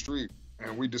walking up the street,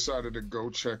 and we decided to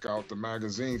go check out the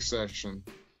magazine section,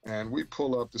 and we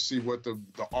pull up to see what the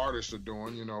artists are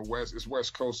doing. You know, it's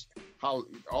West Coast, how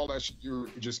all that shit, you're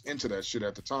just into that shit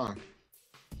at the time.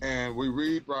 And we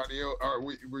read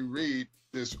we read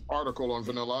this article on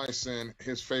Vanilla Ice saying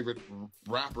his favorite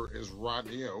rapper is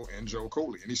Rodney O and Joe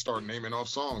Cooley, and he started naming off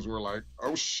songs. We're like,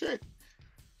 oh shit,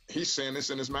 he's saying this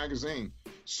in his magazine.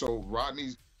 So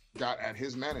Rodney got at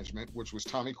his management, which was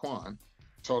Tommy Kwan,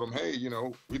 told him, hey, you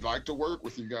know, we'd like to work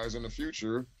with you guys in the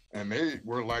future, and they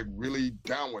were like really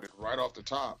down with it right off the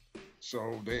top.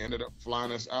 So they ended up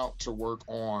flying us out to work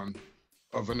on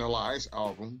a Vanilla Ice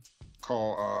album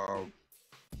called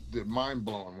the Mind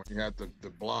Blowing, when he had the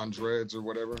blonde dreads or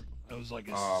whatever. It was like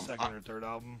his second or third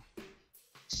album.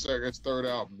 His third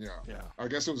album, yeah. Yeah. I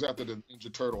guess it was after the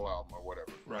Ninja Turtle album or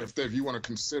whatever. Right. If you want to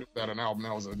consider that an album,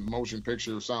 that was a motion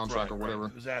picture soundtrack or whatever.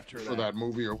 It was after for that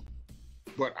movie.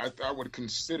 But I would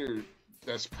consider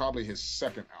that's probably his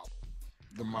second album,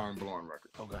 the Mind Blowing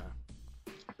record. Okay.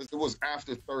 It was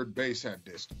after Third Base had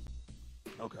dissed.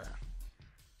 Okay.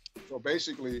 So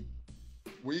basically,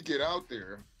 we get out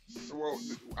there. Well,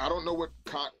 I don't know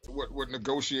what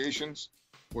negotiations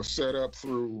were set up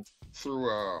through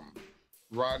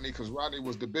Rodney, because Rodney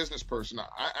was the business person.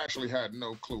 I actually had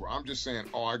no clue. I'm just saying,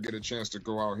 I get a chance to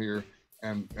go out here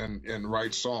and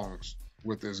write songs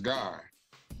with this guy,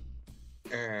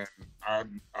 and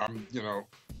I'm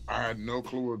I had no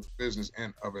clue of the business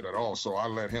end of it at all. So I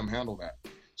let him handle that.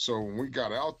 So when we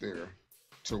got out there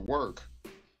to work,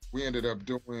 we ended up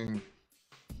doing,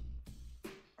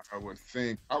 I would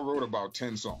think, I wrote about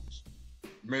 10 songs,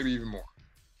 maybe even more,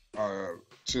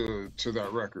 to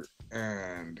that record.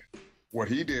 And what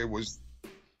he did was,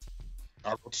 I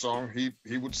wrote a song,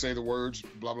 he would say the words,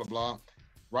 blah, blah, blah.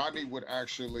 Rodney would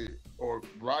orchestrate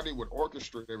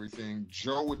everything.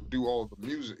 Joe would do all the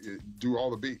music, do all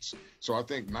the beats. So I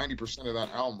think 90% of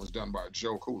that album was done by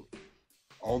Joe Cooley.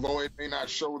 Although it may not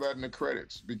show that in the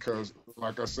credits, because,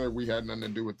 like I said, we had nothing to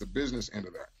do with the business end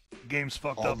of that. Game's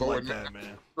fucked up like that,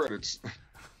 man. Credits.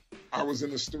 I was in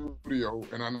the studio,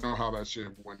 and I know how that shit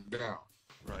went down.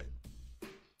 Right.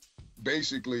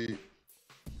 Basically,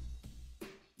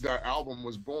 that album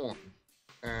was born,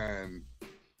 and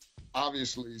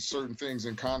obviously certain things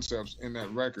and concepts in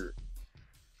that record,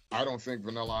 I don't think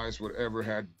Vanilla Ice would ever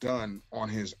had done on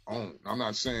his own. I'm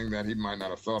not saying that he might not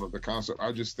have thought of the concept.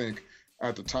 I just think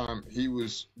at the time he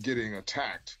was getting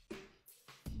attacked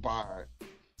by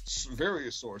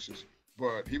various sources,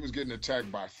 but he was getting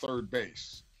attacked by third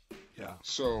base. Yeah.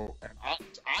 So, and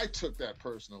I took that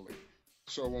personally.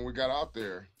 So when we got out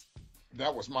there,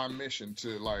 that was my mission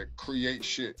to like create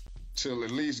shit to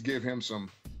at least give him some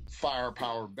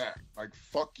firepower back. Like,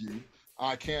 fuck you,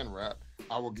 I can rap.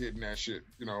 I will get in that shit,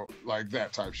 you know, like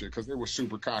that type shit, because they were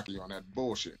super cocky on that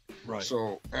bullshit. Right.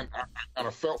 So, and I kind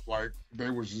of felt like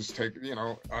they was just taking, you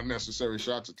know, unnecessary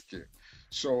shots at the kid.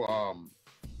 So,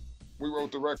 we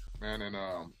wrote the record, man, and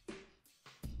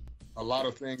a lot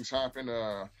of things happened,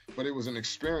 but it was an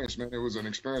experience, man. It was an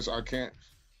experience. I can't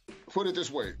put it this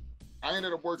way. I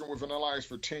ended up working with Vanilla Ice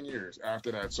for 10 years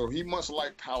after that, so he must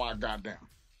like how I got down.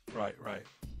 Right.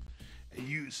 And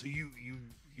you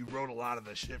wrote a lot of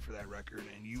the shit for that record,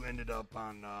 and you ended up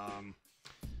on I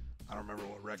don't remember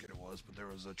what record it was, but there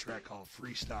was a track called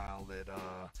Freestyle that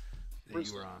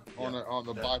you were on. On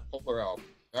the Bipolar album.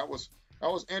 That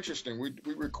was interesting. We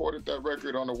recorded that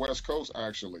record on the West Coast,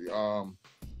 actually.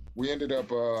 We ended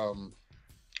up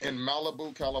in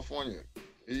Malibu, California.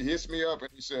 He hits me up and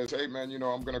he says, "Hey man, you know,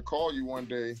 I'm gonna call you one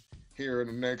day here in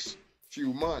the next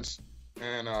few months,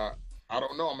 and I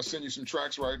don't know, I'm gonna send you some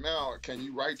tracks right now. Can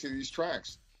you write to these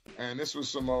tracks?" And this was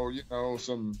some you know,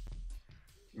 some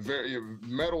very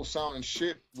metal sounding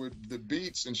shit with the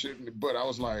beats and shit, but I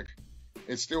was like,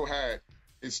 it still had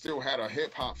a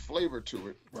hip hop flavor to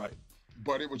it, right?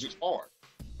 But it was just hard.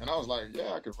 And I was like,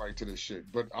 yeah, I could write to this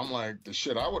shit. But I'm like, the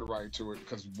shit I would write to it,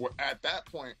 because at that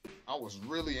point, I was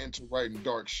really into writing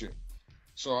dark shit.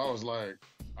 So I was like,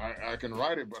 I can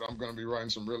write it, but I'm going to be writing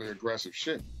some really aggressive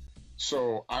shit.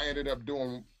 So I ended up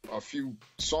doing a few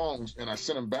songs, and I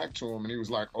sent them back to him, and he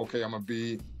was like, okay, I'm going to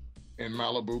be in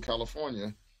Malibu,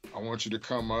 California. I want you to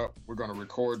come up. We're going to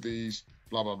record these,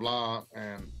 blah, blah, blah.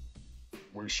 And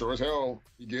we sure as hell,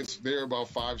 he gets there about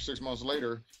 5-6 months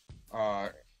later.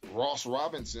 Ross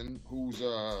Robinson, who's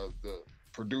the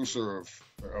producer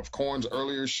of Korn's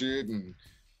earlier shit, and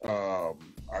I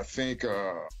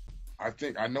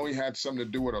know he had something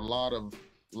to do with a lot of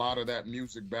that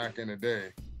music back in the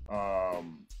day.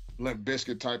 Limp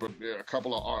Bizkit type of, a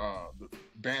couple of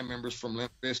band members from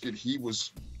Limp Bizkit, he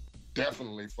was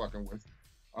definitely fucking with.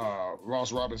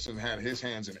 Ross Robinson had his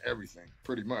hands in everything,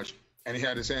 pretty much, and he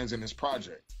had his hands in this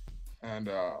project, and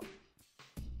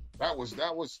that was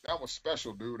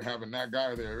special, dude, having that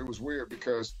guy there. It was weird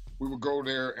because we would go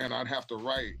there and I'd have to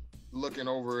write looking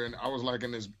over, and I was like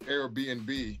in this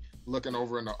Airbnb looking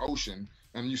over in the ocean,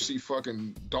 and you see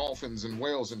fucking dolphins and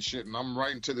whales and shit, and I'm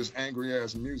writing to this angry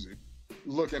ass music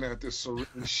looking at this serene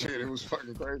shit. It was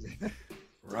fucking crazy.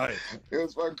 Right. It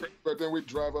was fucking crazy. But then we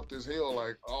drive up this hill,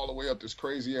 like all the way up this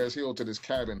crazy ass hill to this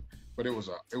cabin. But it was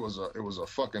a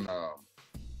fucking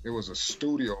it was a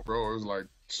studio, bro. It was like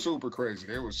super crazy.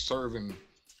 They was serving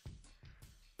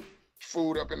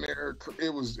food up in there.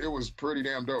 It was pretty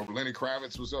damn dope. Lenny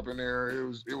Kravitz was up in there.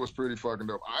 It was pretty fucking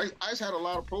dope. I just had a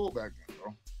lot of pull back then,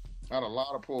 bro. I had a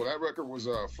lot of pull. That record was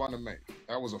fun to make.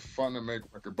 That was a fun to make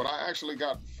record. But I actually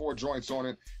got 4 joints on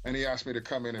it, and he asked me to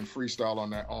come in and freestyle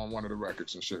on one of the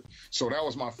records and shit. So that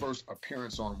was my first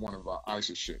appearance on one of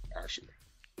Ice's shit, actually.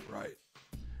 Right.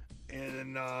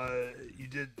 And you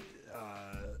did.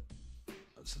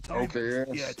 So tell me.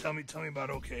 OKS. Yeah, tell me about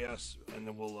OKS, and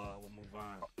then we'll move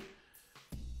on.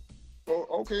 Well,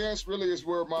 OKS really is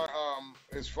where my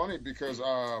it's funny because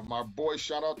my boy,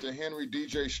 shout out to Henry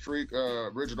DJ Streak,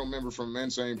 original member from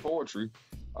Insane Poetry.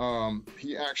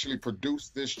 He actually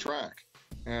produced this track,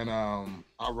 and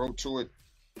I wrote to it,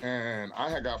 and I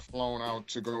had got flown out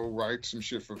to go write some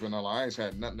shit for Vanilla Ice.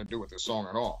 Had nothing to do with the song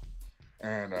at all,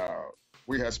 and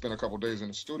we had spent a couple days in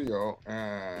the studio,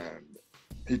 and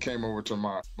he came over to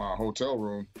my hotel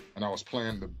room, and I was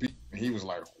playing the beat, and he was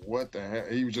like, what the hell?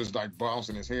 He was just like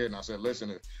bouncing his head, and I said, listen,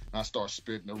 and I start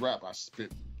spitting the rap. I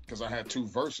spit, because I had 2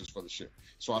 verses for the shit,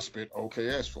 so I spit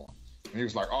OKS for him. And he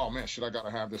was like, oh man, shit, I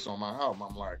gotta have this on my album.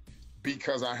 I'm like,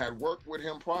 because I had worked with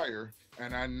him prior,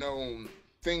 and I know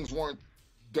things weren't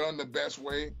done the best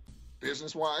way,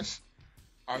 business-wise,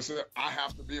 I said, I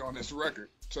have to be on this record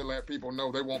to let people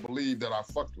know they won't believe that I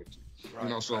fucked with you. Right, you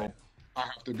know, so right. I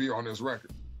have to be on this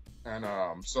record. And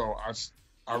so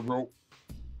I wrote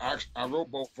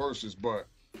both verses, but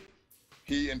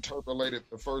he interpolated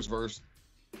the first verse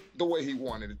the way he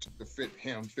wanted it to fit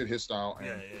him, fit his style,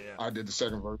 and I did the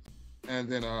second verse. And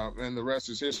then and the rest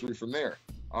is history from there.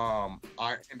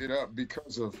 I ended up,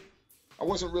 because of, I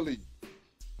wasn't really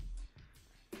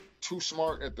too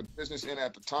smart at the business end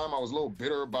at the time. I was a little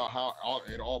bitter about how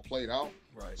it all played out.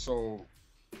 Right. So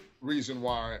reason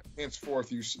why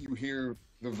henceforth you hear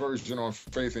the version on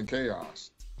Faith and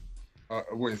Chaos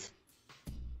with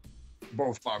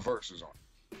both my verses on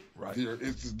it. Right.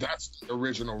 That's the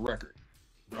original record.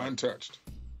 Right. untouched.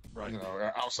 Right. You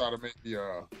know, outside of maybe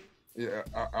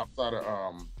outside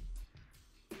of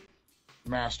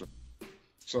Master.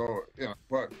 So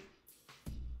but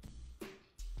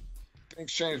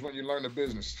things change when you learn the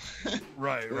business.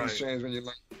 Right. Things Right. change when you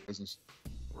learn the business.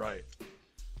 Right.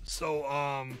 So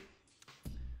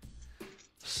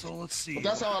so let's But see.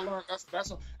 that's how I learned.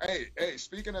 Hey.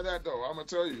 Speaking of that though, I'm gonna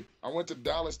tell you, I went to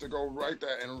Dallas to go write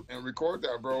that and record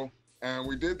that, bro. And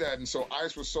we did that, and so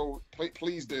Ice was so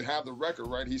pleased to have the record,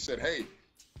 right? He said, "Hey,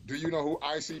 do you know who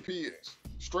ICP is?"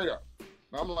 Straight up.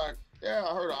 And I'm like, "Yeah,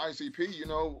 I heard of ICP. You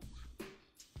know,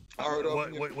 I heard of."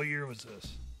 What year was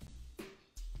this?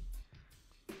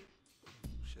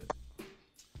 Shit.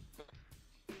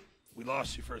 We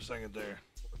lost you for a second there.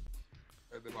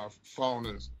 And then my phone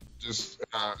is just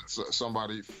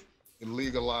somebody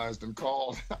legalized and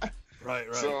called. Right.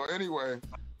 Right. So anyway.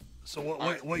 So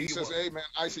what he says, "Hey man,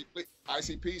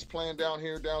 ICP's playing down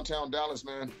here downtown Dallas,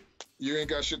 man. You ain't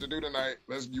got shit to do tonight.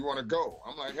 You want to go?"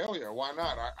 I'm like, "Hell yeah, why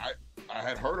not?" I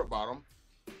had heard about him,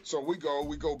 so we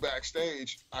go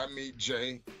backstage. I meet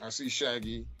Jay. I see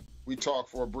Shaggy. We talk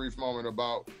for a brief moment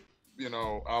about,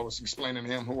 I was explaining to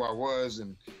him who I was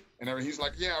and everything. He's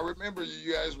like, "Yeah, I remember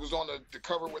you guys was on the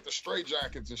cover with the Stray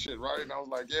Jackets and shit, right?" And I was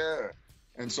like, "Yeah."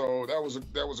 And so that was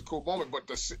a cool moment, but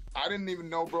I didn't even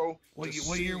know, bro. What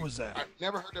year was that? I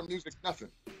never heard their music, nothing,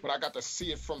 but I got to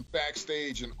see it from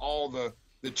backstage and all the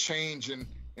change and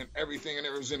everything, and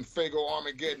it was in Fago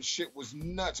Armageddon. Shit was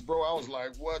nuts, bro. I was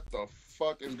like, what the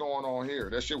fuck is going on here?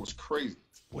 That shit was crazy.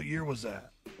 What year was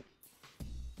that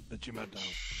you met them?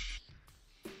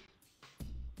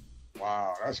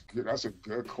 Wow, that's good. That's a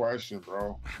good question,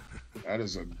 bro. That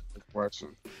is a good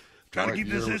question. Trying to keep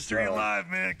this history alive,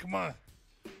 man. Come on.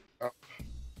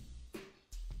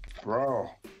 Bro,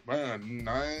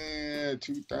 man,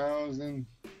 2000.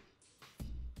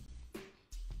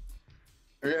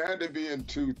 It had to be in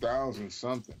 2000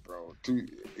 something, bro.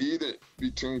 Either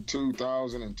between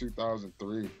 2000 and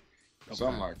 2003,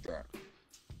 something like that.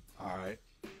 All right.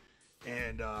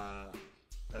 And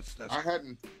that's. I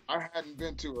hadn't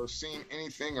been to or seen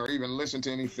anything or even listened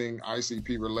to anything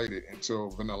ICP related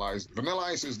until Vanilla Ice. Vanilla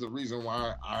Ice is the reason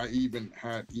why I even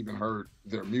heard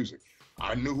their music.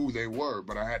 I knew who they were,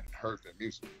 but I hadn't heard their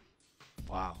music.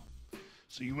 Wow.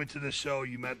 So you went to the show,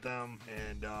 you met them,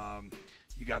 and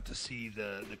you got to see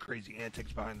the crazy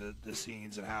antics behind the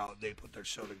scenes and how they put their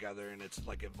show together, and it's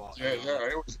like evolved. Yeah.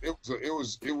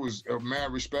 It was a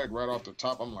mad respect right off the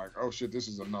top. I'm like, oh shit, this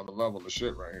is another level of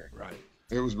shit right here. Right.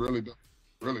 It was really dope.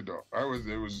 Really dope. I was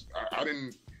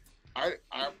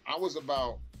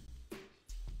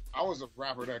a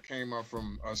rapper that came up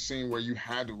from a scene where you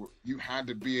had to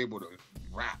be able to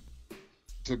rap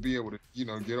to be able to, get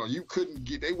on.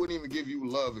 They wouldn't even give you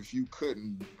love if you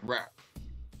couldn't rap.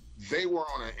 They were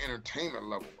on an entertainment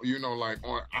level,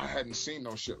 I hadn't seen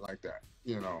no shit like that,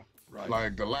 Right.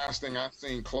 Like the last thing I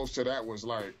seen close to that was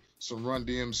like some Run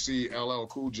DMC, LL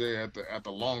Cool J at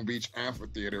the Long Beach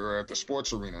Amphitheater or at the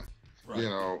sports arena. Right.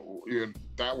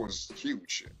 That was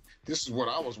huge. This is what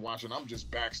I was watching. I'm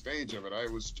just backstage of it.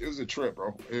 It was a trip,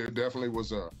 bro. It definitely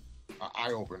was a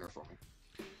eye opener for me.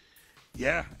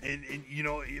 Yeah, and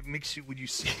it makes you when you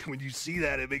see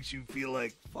that, it makes you feel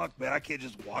like, fuck, man, I can't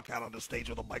just walk out on the stage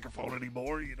with a microphone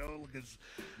anymore, because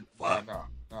fuck,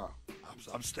 no.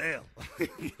 I'm stale,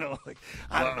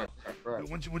 I don't know. Right.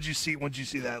 Once you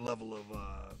see that level of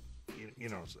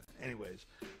anyways,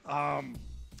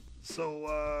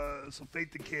 so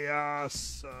Faith and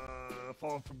Chaos,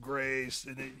 Falling from Grace,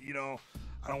 and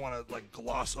I don't want to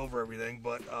gloss over everything,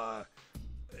 but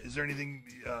is there anything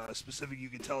specific you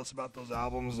can tell us about those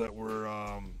albums that were,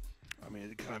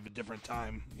 kind of a different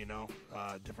time,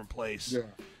 different place? Yeah.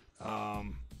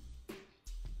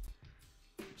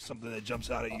 Something that jumps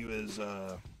out at you as,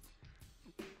 a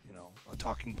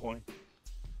talking point?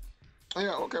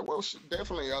 Yeah, okay, well,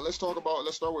 definitely. Let's start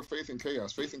with Faith and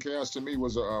Chaos. Faith and Chaos to me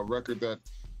was a record that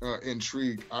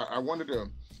intrigued. I wanted to,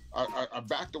 I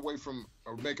backed away from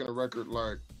making a record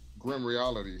like Grim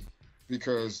Reality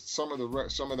because some of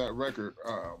that record,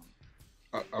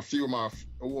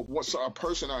 a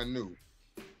person I knew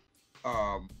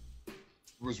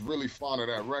was really fond of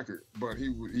that record, but he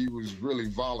was really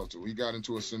volatile. He got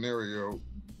into a scenario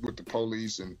with the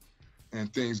police and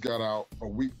things got out a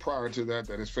week prior to that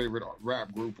his favorite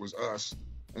rap group was Us,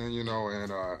 and he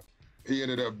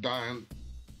ended up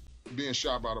being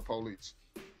shot by the police.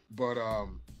 But I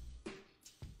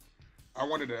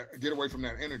wanted to get away from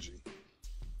that energy.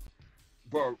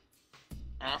 But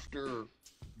after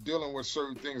dealing with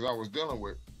certain things I was dealing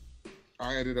with,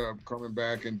 I ended up coming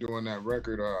back and doing that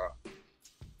record,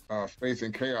 Faith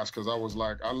in Chaos, because I was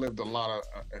like, I lived a lot of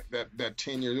that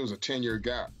 10 years. It was a 10-year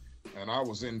gap, and I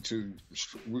was into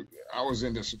some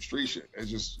street shit. It's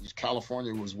just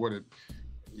California was what it,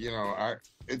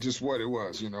 it just what it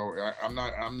was. I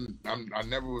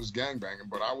never was gangbanging,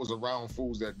 but I was around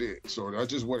fools that did. So that's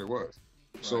just what it was.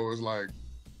 Right. So it's like,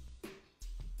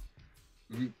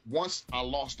 once I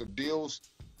lost the deals,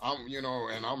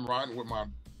 and I'm riding with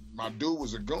my dude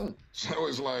was a goon. So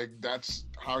it's like, that's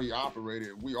how he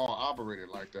operated. We all operated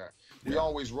like that. Yeah. We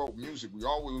always wrote music. We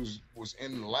always was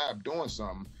in the lab doing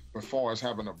something. But as far as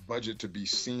having a budget to be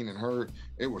seen and heard,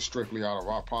 it was strictly out of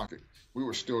our pocket. We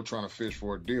were still trying to fish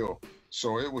for a deal.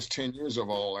 So it was 10 years of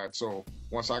all that. So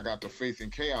once I got to Faith in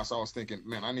Chaos, I was thinking,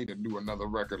 man, I need to do another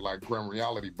record like Grim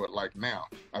Reality, but like now.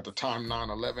 At the time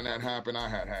 9/11 had happened, I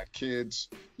had kids.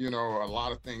 A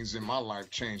lot of things in my life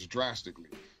changed drastically.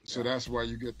 So that's why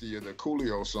you get the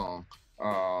Coolio song,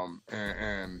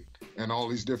 and all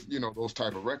these different, those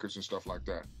type of records and stuff like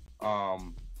that.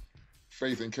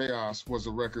 Faith in Chaos was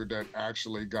a record that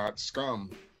actually got Scum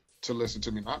to listen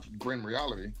to me, not Grim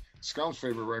Reality. Scum's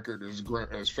favorite record is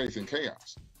Faith in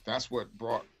Chaos. That's what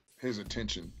brought his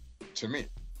attention to me,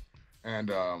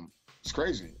 and it's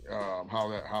crazy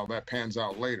how that pans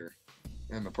out later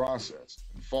in the process.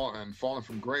 And Falling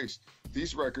from Grace,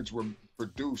 these records were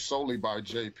produced solely by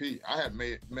JP. I had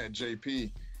met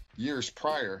JP years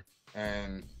prior,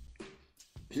 and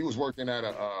he was working at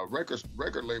a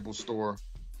record label store,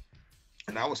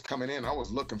 and I was coming in. I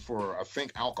was looking for, I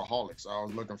think, Alcoholics. I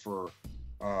was looking for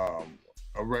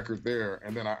a record there,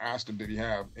 and then I asked him, did he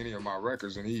have any of my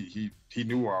records, and he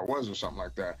knew where I was or something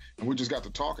like that. And we just got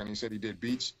to talking. He said he did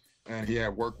beats, and he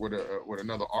had worked with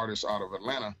another artist out of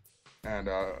Atlanta, and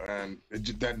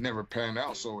that never panned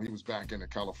out. So he was back in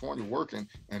California working,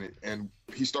 and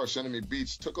he started sending me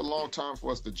beats. Took a long time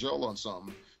for us to gel on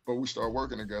something, but we started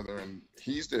working together, and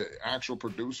he's the actual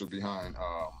producer behind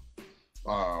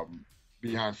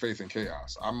Faith in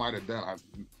Chaos. I might have done.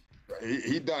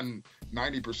 He done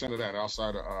 90% of that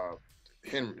outside of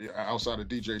outside of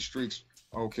DJ Streaks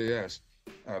OKS.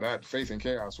 That Faith in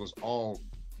Chaos was all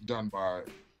done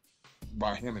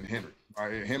by him and Henry, by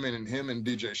him and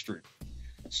DJ Streak.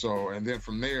 So, and then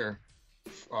from there,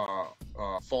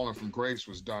 Falling from Grace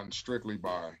was done strictly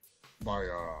by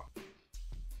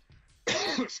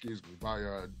excuse me, by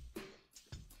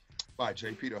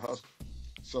JP the Hustle.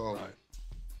 So. Right.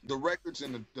 The records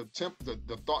and the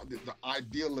thought, the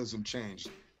idealism changed.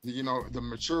 The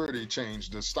maturity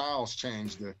changed. The styles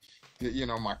changed.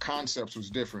 My concepts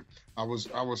was different. I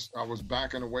was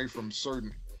backing away from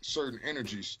certain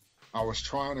energies. I was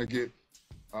trying to get,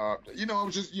 it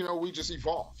was just, we just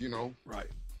evolved. Right.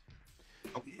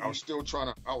 I was still trying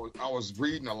to. I was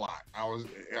reading a lot. I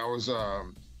was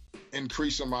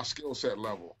increasing my skill set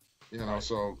level. Right.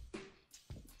 So.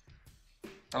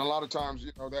 And a lot of times,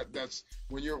 that's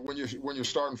when you're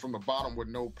starting from the bottom with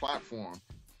no platform.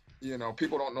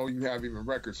 People don't know you have even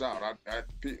records out.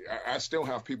 I still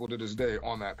have people to this day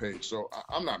on that page, so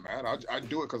I'm not mad. I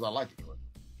do it because I like to do it.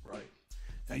 Right.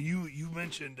 Now you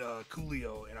mentioned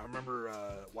Coolio, and I remember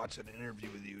watching an interview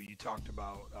with you. You talked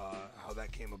about how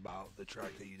that came about, the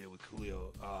track that you did with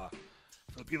Coolio.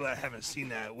 For the people that haven't seen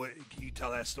that, can you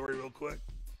tell that story real quick?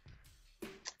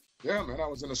 Yeah, man, I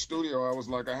was in a studio. I was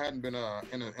like, I hadn't been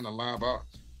in a lab.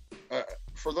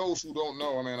 For those who don't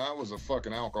know, I was a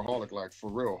fucking alcoholic, like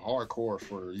for real, hardcore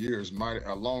for years,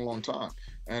 a long, long time.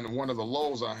 And one of the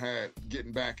lows I had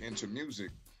getting back into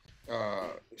music,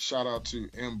 shout out to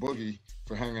M Boogie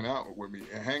for hanging out with me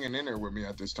and hanging in there with me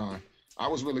at this time. I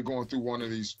was really going through one of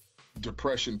these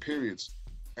depression periods.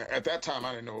 At that time,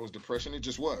 I didn't know it was depression. It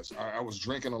just was. I was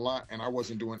drinking a lot, and I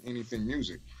wasn't doing anything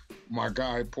music. My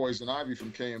guy, Poison Ivy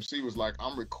from KMC, was like,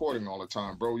 I'm recording all the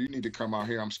time, bro. You need to come out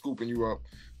here. I'm scooping you up.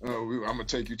 I'm going to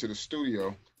take you to the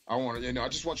studio. I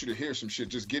just want you to hear some shit.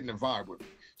 Just get in the vibe with me.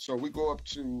 So we go up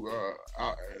to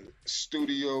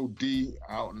Studio D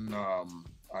out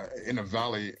in the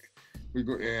valley. We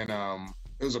go, and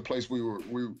it was a place we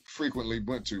frequently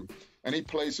went to. And he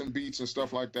played some beats and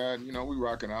stuff like that. We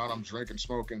rocking out. I'm drinking,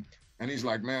 smoking. And he's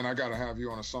like, man, I got to have you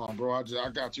on a song, bro. I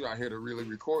got you out here to really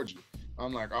record you.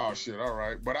 I'm like, oh, shit, all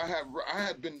right. But I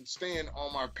had been staying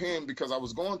on my pen because I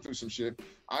was going through some shit.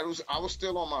 I was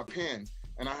still on my pen.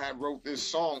 And I had wrote this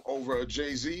song over a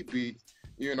Jay-Z beat,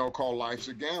 called Life's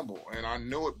a Gamble. And I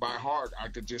knew it by heart. I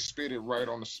could just spit it right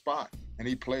on the spot. And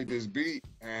he played this beat.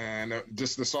 And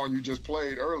just the song you just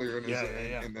played earlier.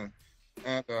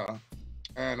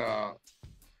 And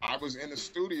I was in the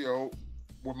studio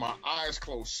with my eyes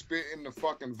closed, spitting the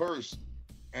fucking verse.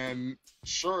 And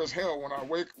sure as hell,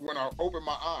 when I open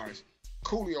my eyes,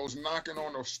 Coolio's knocking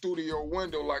on the studio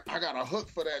window like, I got a hook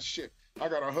for that shit. I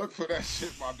got a hook for that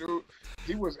shit, my dude.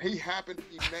 He happened to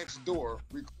be next door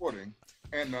recording,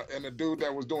 and the dude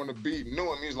that was doing the beat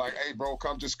knew him. He's like, hey bro,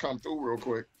 just come through real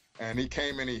quick. And he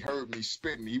came in, he heard me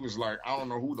spitting. He was like, I don't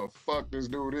know who the fuck this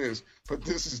dude is, but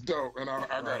this is dope. And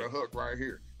I got a hook right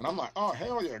here. And I'm like, oh,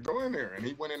 hell yeah, go in there. And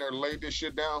he went in there, laid this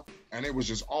shit down, and it was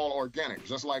just all organic,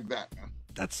 just like that, man.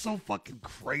 That's so fucking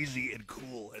crazy and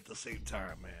cool at the same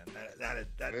time, man. That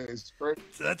is crazy.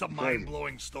 So that's a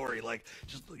mind-blowing story. Like,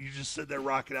 you just sit there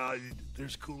rocking out.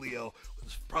 There's Coolio,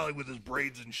 probably with his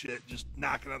braids and shit, just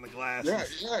knocking on the glass. Yeah,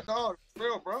 no, it's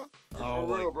real, bro. Oh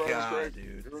my real, bro. God,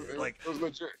 dude! It was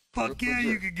legit. Fuck yeah,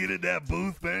 you could get in that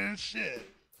booth, man. Shit.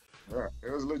 Yeah,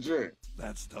 it was legit.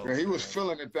 That's dope. Yeah, he was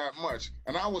feeling it that much.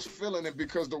 And I was feeling it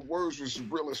because the words was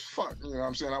real as fuck. You know what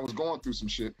I'm saying? I was going through some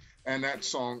shit. And that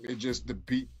song, the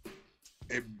beat,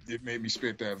 it made me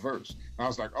spit that verse. And I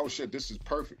was like, oh shit, this is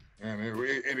perfect. And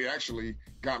it actually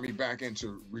got me back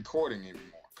into recording even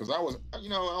more. Because I was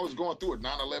going through it.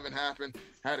 9/11 happened,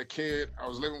 had a kid. I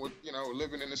was living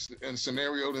in a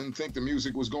scenario, didn't think the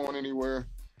music was going anywhere.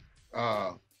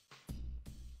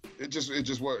 It was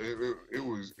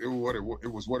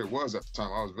what it was at the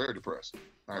time. I was very depressed,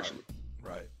 actually.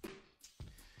 Right.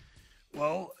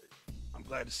 Well, I'm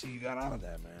glad to see you got out of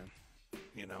that, man.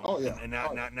 You know. Oh yeah. And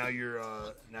now you're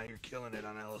killing it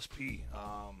on LSP.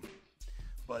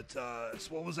 But so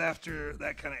what was after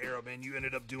that kind of era, man? You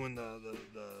ended up doing the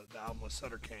album with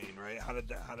Sutter Kane, right? How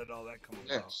did all that come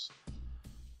about? Yes.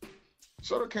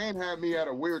 Sutter Kane had me at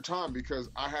a weird time because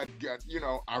I had got,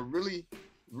 I really,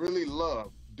 really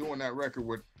loved doing that record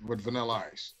with Vanilla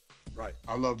Ice. Right.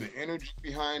 I love the energy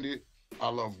behind it. I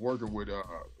love working with the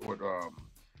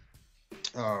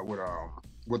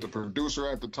producer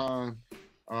at the time.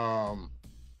 I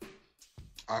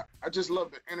just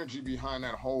love the energy behind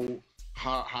that whole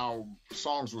how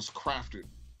songs was crafted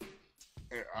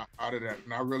out of that,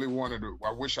 and I really wanted to.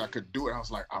 I wish I could do it. I was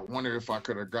like, I wonder if I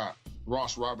could have got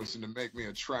Ross Robinson to make me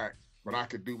a track, but I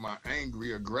could do my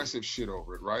angry, aggressive shit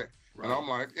over it, right? And I'm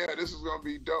like, yeah, this is gonna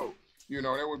be dope.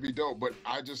 That would be dope. But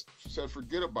I just said,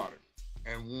 forget about it.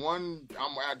 And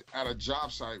I'm at a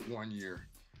job site one year,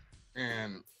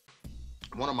 and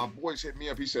one of my boys hit me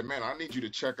up. He said, man, I need you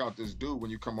to check out this dude when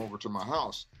you come over to my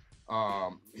house. My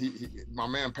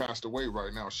man passed away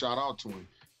right now. Shout out to him.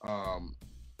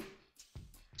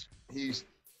 He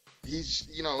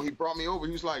brought me over.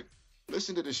 He was like,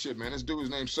 listen to this shit, man. This dude is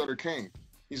named Sutter Kane.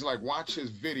 He's like, watch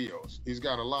his videos. He's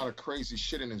got a lot of crazy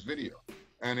shit in his video.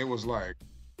 And it was like,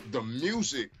 the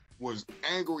music was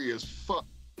angry as fuck,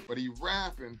 but he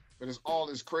rapping, but there's all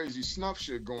this crazy snuff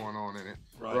shit going on in it.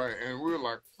 Right. And we were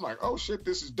like, oh shit,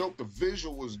 this is dope. The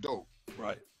visual was dope.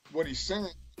 Right. What he's saying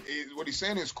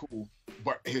is cool,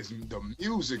 but the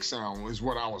music sound is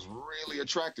what I was really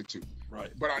attracted to.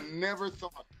 Right. But I never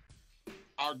thought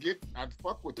I'd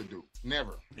fuck with the dude.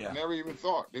 Never. Yeah. Never even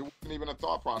thought. It wasn't even a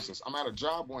thought process. I'm at a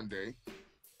job one day.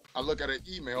 I look at an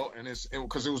email, and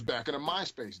because it was back in the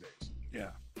MySpace days.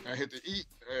 Yeah. I hit the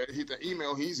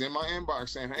email. He's in my inbox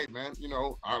saying, hey, man,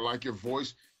 I like your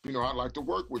voice. I'd like to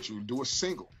work with you. Do a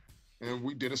single. And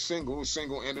we did a single. The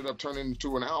single ended up turning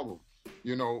into an album,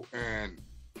 and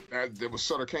there was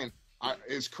Sutter Kane.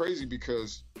 It's crazy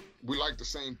because we like the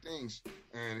same things.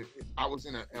 And I was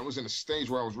in a stage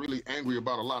where I was really angry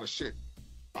about a lot of shit.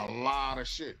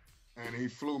 And he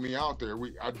flew me out there.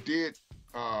 I did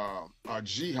a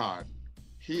jihad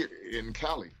here in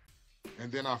Cali.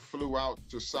 And then I flew out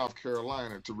to South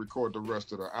Carolina to record the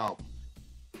rest of the album.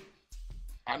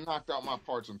 I knocked out my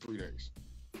parts in 3 days.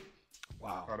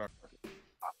 Wow.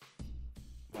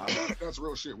 Wow. That's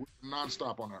real shit. We're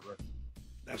nonstop on that record.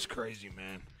 That's crazy,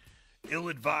 man.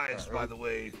 Ill-advised, by the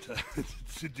way,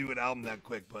 to do an album that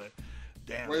quick, but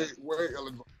damn. Way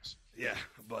ill-advised. Yeah,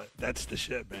 but that's the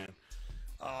shit, man.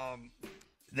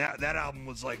 That album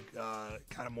was like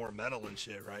kind of more metal and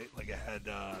shit, right? Like it had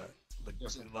a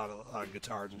lot of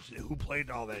guitars and shit. Who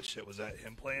played all that shit? Was that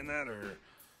him playing that, or?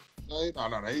 No.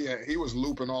 He was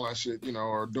looping all that shit,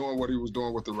 or doing what he was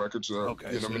doing with the records,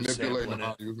 manipulating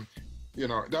how he was.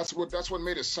 That's what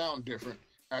made it sound different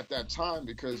at that time,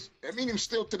 because even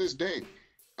still to this day,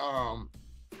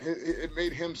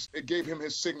 it gave him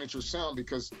his signature sound,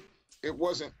 because it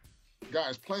wasn't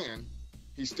guys playing.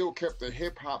 He still kept the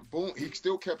hip hop boom. He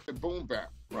still kept the boom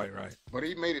bap. Right. But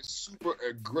he made it super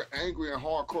angry and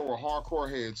hardcore with hardcore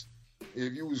heads.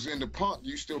 If you was into punk,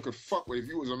 you still could fuck with it. If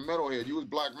you was a metalhead, you was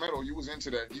black metal, you was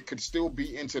into that. You could still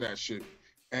be into that shit.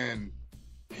 And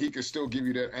he could still give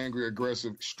you that angry,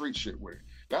 aggressive street shit with it.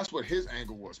 That's what his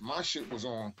angle was. My shit was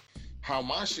on, how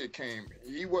my shit came,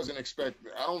 he wasn't I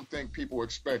don't think people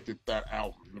expected that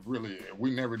album. Really,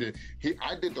 we never did.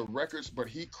 I did the records, but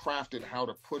he crafted how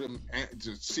to put them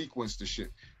to sequence the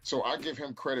shit. So I give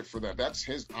him credit for that. That's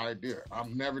his idea.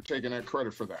 I'm never taking that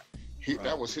credit for that.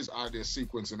 That was his idea,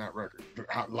 sequencing that record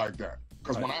like that.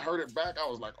 Because when I heard it back, I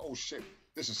was like, oh shit,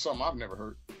 this is something I've never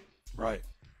heard. Right.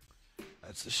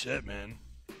 That's the shit, man.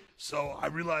 So I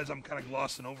realize I'm kind of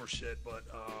glossing over shit, but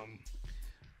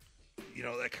you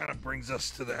know, that kind of brings us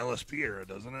to the LSP era,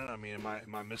 doesn't it? I mean,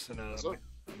 am I missing a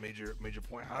major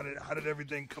point? How did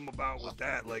everything come about with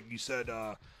that? Like you said,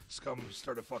 Scum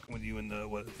started fucking with you in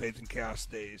the Faith and Chaos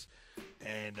days,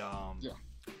 and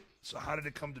so how did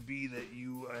it come to be that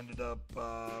you ended up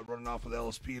running off with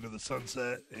LSP into the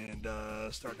sunset and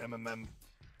starting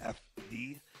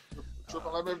MMFD?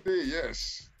 Triple MFD,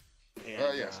 yes.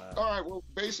 Yes. All right. Well,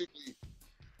 basically,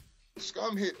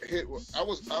 Scum hit. I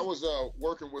was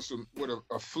working with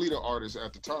a fleet of artists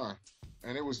at the time,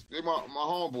 and they my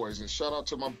homeboys. And shout out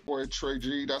to my boy Trey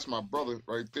G. That's my brother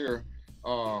right there.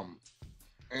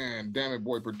 And Damn It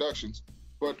Boy Productions.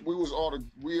 But we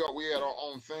had our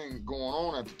own thing going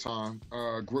on at the time.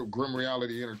 Grim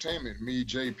Reality Entertainment. Me,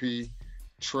 JP,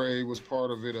 Trey was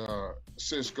part of it.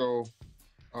 Cisco,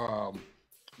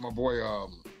 my boy.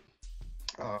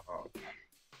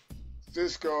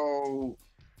 Cisco,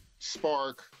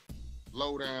 Spark,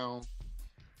 Lowdown,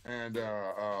 and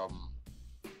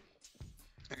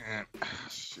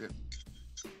shit,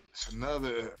 it's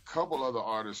another couple other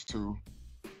artists too.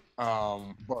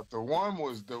 But the one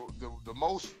was the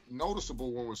most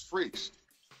noticeable one was Freaks.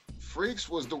 Freaks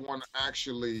was the one that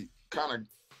actually kind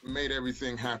of made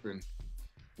everything happen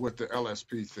with the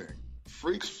LSP thing.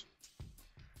 Freaks,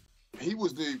 he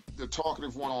was the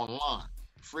talkative one online.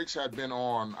 Freaks had been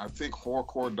on, I think,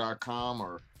 horrorcore.com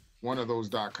or one of those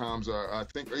 .coms. I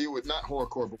think he was not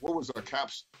horrorcore, but what was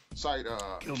Cap's site?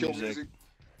 Kill Music.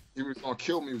 He was on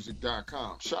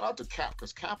killmusic.com. Shout out to Cap,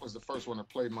 because Cap was the first one that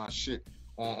played my shit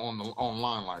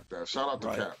online like that. Shout out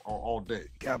to Cap all day.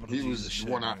 He was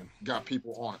the one that got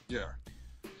people on it. Yeah.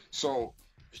 So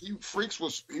Freaks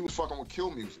was fucking with Kill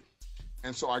Music.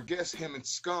 And so I guess him and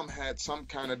Scum had some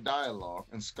kind of dialogue,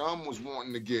 and Scum was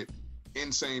wanting to get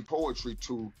Insane Poetry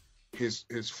to his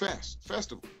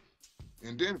festival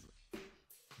in Denver.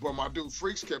 But my dude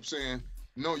Freaks kept saying,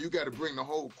 no, you got to bring the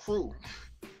whole crew.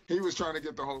 He was trying to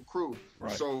get the whole crew.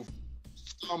 Right. So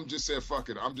Scum just said, fuck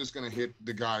it, I'm just going to hit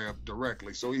the guy up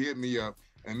directly. So he hit me up,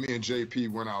 and me and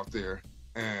JP went out there,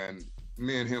 and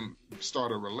me and him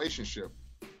started a relationship.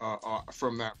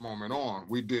 From that moment on,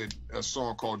 we did a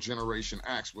song called Generation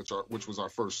Axe, which was our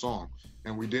first song,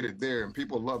 and we did it there, and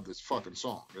people loved this fucking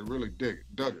song. They really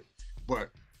dug it. But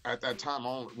at that time,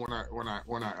 when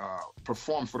I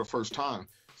performed for the first time,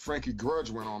 Frankie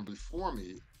Grudge went on before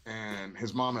me, and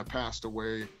his mom had passed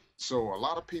away. So a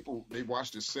lot of people, they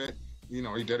watched his set. You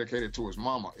know, he dedicated to his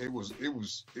mama. It was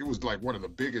like one of the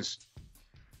biggest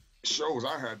shows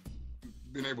I had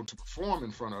been able to perform in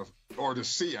front of, or to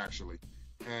see actually.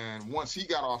 And once he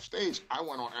got off stage, I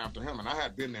went on after him, and I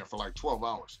had been there for like 12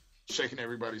 hours, shaking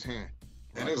everybody's hand.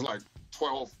 And it was like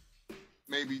 12,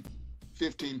 maybe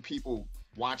 15 people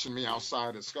watching me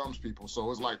outside at Scum's people. So it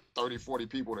was like 30, 40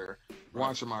 people there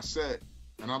watching my set.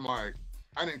 And I'm like,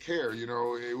 I didn't care, you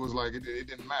know, it was like, it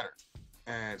didn't matter.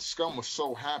 And Scum was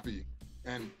so happy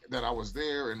and that I was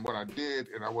there and what I did,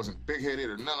 and I wasn't big-headed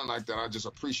or nothing like that. I just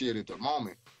appreciated the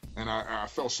moment. And I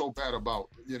felt so bad about,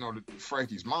 you know,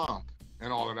 Frankie's mom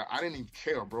and all of that. I didn't even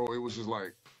care, bro. It was just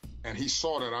like, and he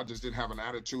saw that I just didn't have an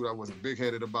attitude. I wasn't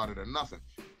big-headed about it or nothing.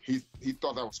 He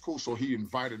thought that was cool, so he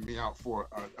invited me out for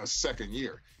a second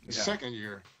year. The second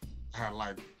year had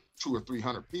like 200 or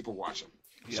 300 people watching,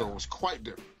 so it was quite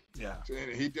different. Yeah,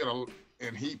 and he did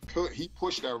he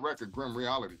pushed that record, Grim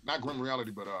Reality, not Grim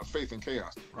Reality, but Faith and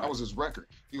Chaos. That was his record.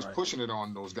 He was pushing it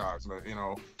on those guys, you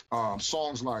know,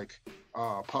 songs like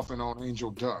Puffin' on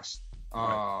Angel Dust,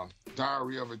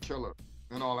 Diary of a Killer,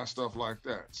 and all that stuff like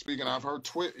that. Speaking, I've heard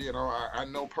you know, I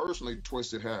know personally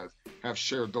Twisted have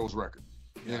shared those records.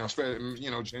 You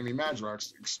know, Jamie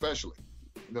Madrox especially.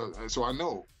 So I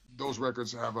know those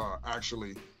records have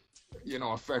actually, you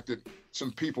know, affected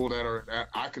some people that are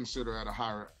I consider at a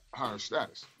higher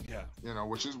status. Yeah. You know,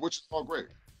 which is all great.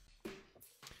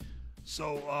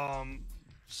 So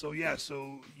so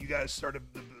you guys started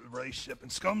the relationship,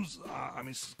 and Scum's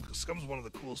Scum's one of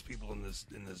the coolest people in this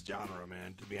genre,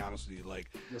 man, to be honest with you.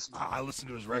 Like, I listen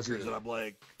to his records and I'm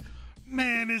like,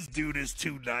 man, this dude is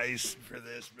too nice for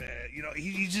this, man. You know,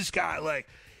 he just got, like,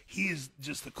 he is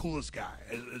just the coolest guy,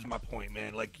 is my point,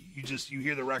 man. Like, you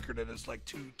hear the record and it's like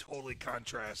two totally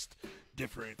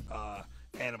different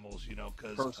animals, you know,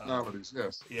 because Personalities,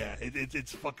 yes. yeah,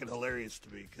 it's fucking hilarious to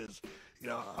me because you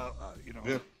know,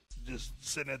 Yeah. just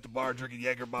sitting at the bar drinking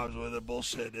Jaeger bombs with it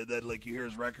bullshit, and then like you hear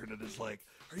his record and it's like,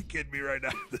 are you kidding me right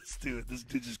now? This dude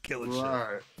just killing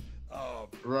shit.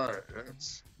 Right.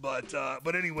 It's,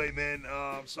 But anyway, man.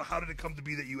 So how did it come to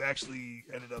be that you actually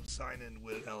ended up signing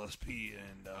with LSP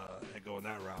and going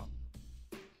that route?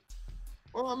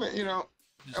 well, I mean, you know,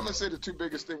 I'm gonna say the two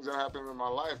biggest things that happened in my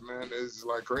life, man, is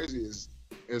like crazy.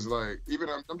 Is like even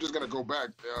I'm just gonna go back.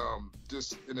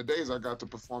 Just in the days I got to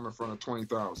perform in front of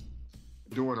 20,000,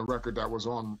 doing a record that was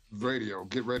on radio.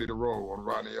 Get Ready to Roll on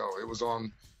Rodney O. It was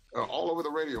on all over the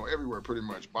radio, everywhere, pretty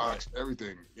much. Box,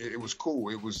 everything. It was cool.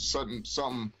 It was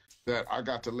something that I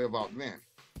got to live out then.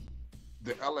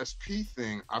 The LSP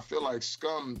thing, I feel like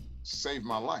Scum saved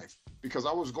my life because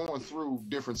I was going through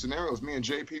different scenarios. Me and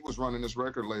JP was running this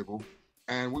record label,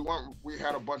 and we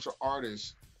had a bunch of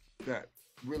artists that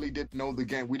really didn't know the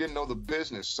game. We didn't know the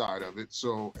business side of it.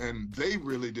 So, and they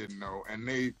really didn't know, and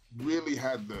they really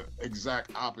had the exact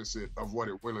opposite of what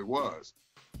it really was.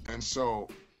 And so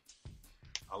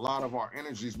a lot of our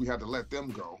energies, we had to let them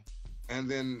go. And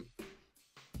then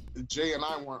Jay and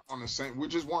I weren't on the same, we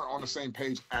just weren't on the same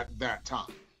page at that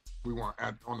time. We weren't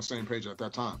on the same page at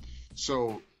that time.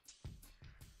 So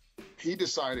he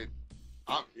decided,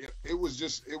 it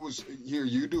was here,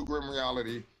 you do Grim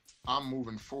Reality, I'm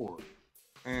moving forward.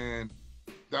 And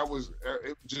that was,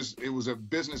 it was a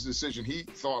business decision he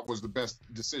thought was the best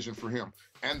decision for him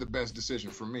and the best decision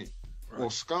for me. Right. Well,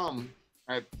 Scum,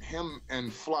 at him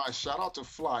and Fly, shout out to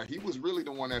Fly, he was really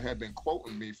the one that had been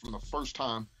quoting me from the first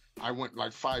time I went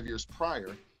like 5 years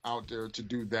prior out there to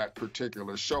do that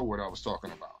particular show, what I was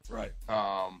talking about. Right.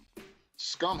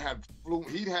 Scum had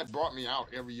brought me out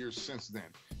every year since then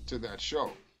to that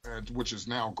show, which is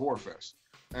now Gorefest.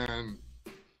 And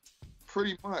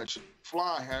pretty much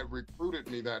Fly had recruited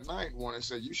me that night one and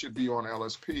said, you should be on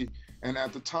LSP. And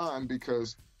at the time,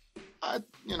 because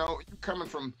you're coming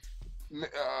from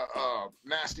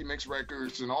Nasty Mix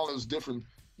Records and all those different,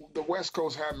 the West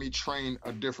Coast had me train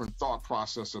a different thought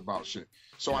process about shit.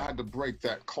 So I had to break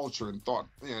that culture and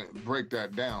break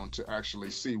that down to actually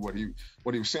see what he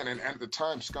was saying. And at the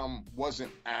time, Scum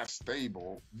wasn't as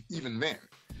stable even then.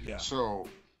 Yeah. So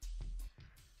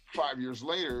 5 years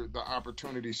later, the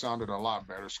opportunity sounded a lot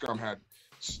better. Scum had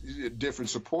different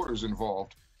supporters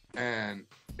involved, and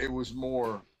it was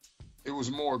more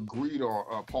agreed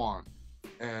upon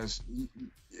as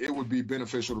it would be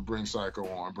beneficial to bring Psycho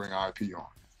on, bring IP on.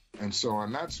 And so,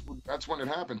 and that's when it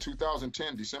happened.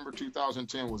 2010, December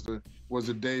 2010 was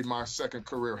the day my second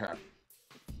career happened.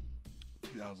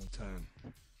 2010.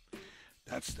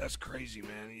 That's crazy,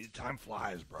 man. Time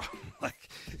flies, bro. Like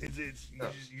you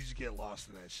just get lost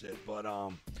in that shit. But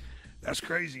that's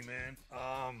crazy, man.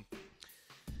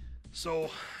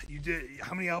 So you did,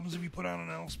 how many albums have you put out on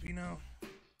LSP now?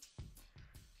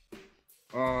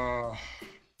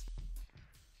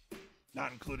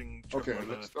 Not including Triple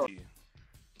LSP.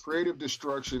 Creative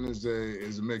Destruction is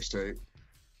a mixtape.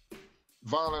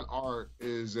 Violent Art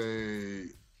is a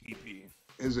EP.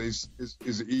 Is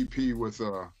an EP with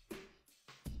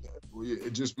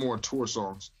just more tour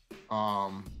songs.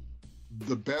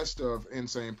 The Best of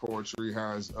Insane Poetry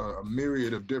has a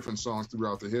myriad of different songs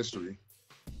throughout the history.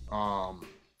 And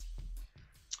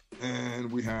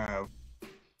we have,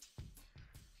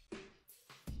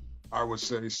 I would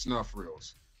say, Snuff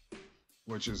Reels,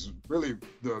 which is really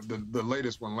the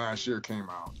latest one last year came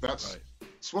out.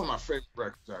 It's one of my favorite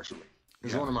records, actually.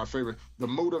 It's one of my favorite. The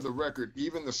mood of the record,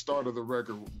 even the start of the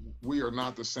record, We Are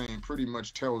Not the Same, pretty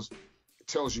much tells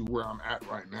you where I'm at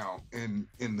right now in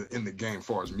the game, as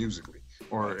far as musically,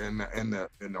 or in the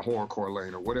horrorcore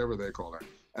lane, or whatever they call it.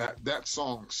 That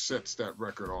song sets that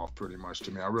record off pretty much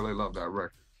to me. I really love that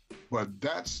record. But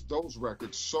that's those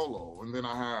records solo, and then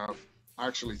I have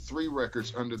actually 3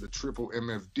 records under the triple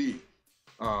MFD.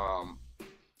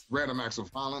 Random Acts of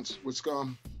Violence with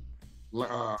Scum,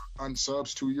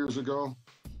 Unsubs 2 years ago,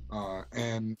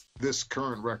 and this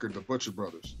current record, The Butcher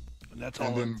Brothers. And that's all.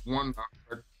 And then one.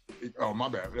 My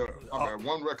bad.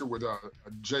 One record with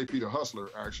JP the Hustler,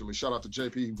 actually. Shout out to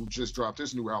JP, who just dropped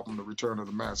his new album, The Return of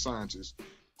the Mad Scientist.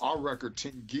 Our record,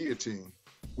 Team Guillotine,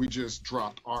 we just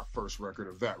dropped our first record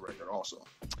of that record also.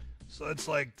 So it's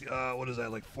like, what is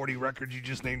that, like 40 records you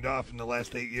just named off in the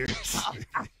last 8 years?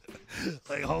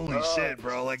 Like, holy shit,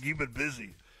 bro. Like, you've been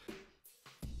busy.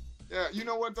 Yeah, you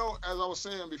know what, though? As I was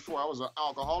saying before, I was an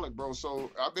alcoholic, bro.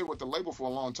 So I've been with the label for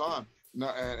a long time.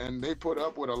 And they put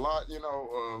up with a lot,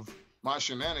 of my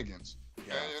shenanigans.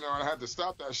 Yeah. And, I had to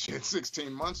stop that shit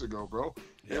 16 months ago, bro.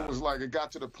 Yeah. It was like, it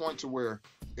got to the point to where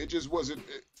it just wasn't,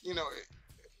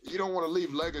 you don't want to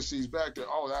leave legacies back to,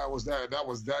 oh, that was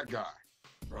that guy.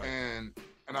 Right.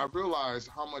 And I realized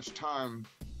how much time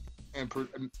and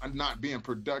not being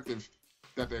productive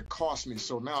that cost me.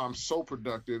 So now I'm so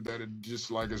productive that it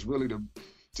just like is really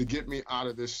to get me out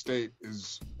of this state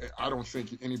is, I don't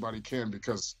think anybody can,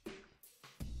 because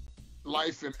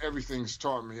life and everything's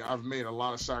taught me. I've made a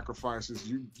lot of sacrifices.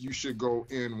 You should go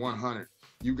in 100.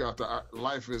 You got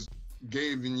life has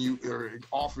given you or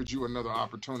offered you another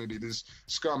opportunity. This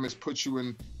scum has put you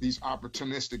in these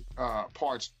opportunistic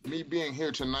parts. Me being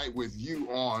here tonight with you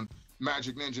on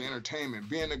Magic Ninja Entertainment,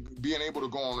 being able to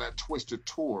go on that Twisted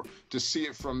tour, to see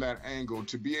it from that angle,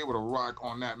 to be able to rock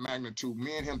on that magnitude.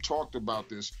 Me and him talked about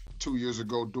this 2 years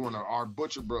ago doing our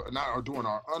doing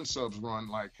our unsubs run.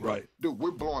 Like, right, dude, we're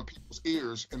blowing people's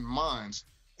ears and minds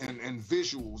and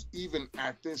visuals even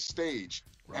at this stage.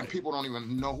 Right. And people don't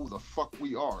even know who the fuck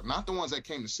we are. Not the ones that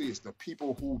came to see us, the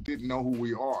people who didn't know who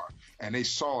we are. And they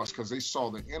saw us because they saw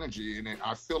the energy. And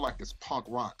I feel like it's punk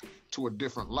rock to a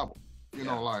different level. You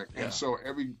know, like, and so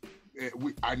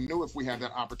I knew if we had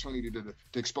that opportunity to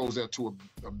expose that to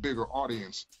a bigger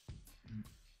audience,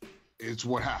 it's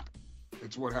what happened.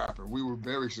 It's what happened. We were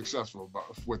very successful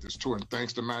with this tour, and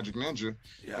thanks to Magic Ninja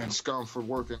and Scum for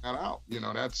working that out. You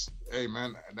know, that's, hey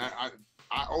man, I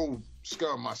owe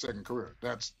Scum my second career.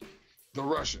 That's the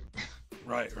Russian.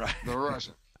 Right. The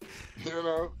Russian. You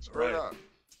know, straight up.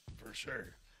 For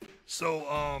sure.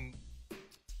 So,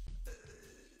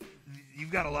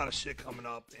 you've got a lot of shit coming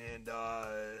up, and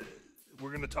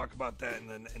we're gonna talk about that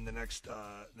in the next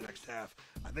half.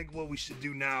 I think what we should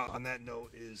do now, on that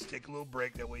note, is take a little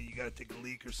break. That way, you gotta take a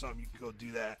leak or something, you can go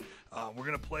do that. We're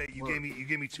gonna play. You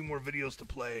gave me 2 more videos to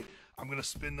play. I'm gonna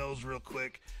spin those real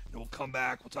quick, and we'll come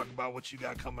back. We'll talk about what you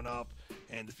got coming up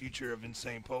and the future of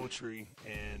Insane Poetry,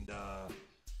 and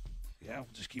we'll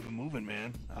just keep it moving,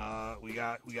 man. We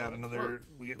got another.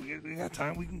 We got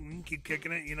time. We can keep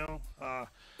kicking it. You know.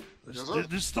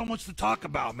 There's so much to talk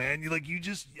about, man.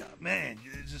 There's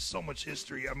just so much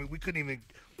history. I mean, we couldn't even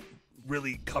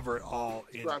really cover it all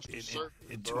in 2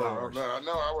 hours. Man, I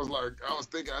know. I was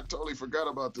thinking. I totally forgot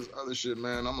about this other shit,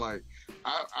 man. I'm like,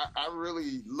 I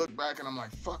really look back and I'm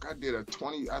like, fuck. I did a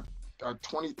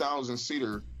 20,000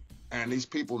 seater, and these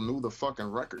people knew the fucking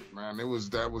record, man.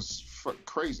 That was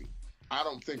crazy. I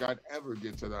don't think I'd ever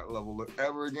get to that level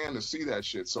ever again to see that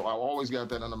shit. So I always got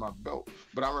that under my belt.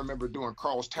 But I remember doing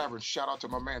Carl's Tavern. Shout out to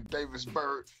my man Davis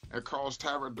Bird at Carl's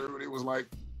Tavern, dude. It was like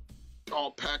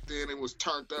all packed in. It was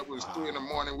turned up. It was 3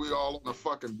 a.m. We all on the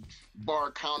fucking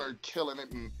bar counter killing it.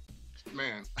 And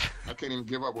man, I can't even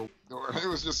give up what we're doing. It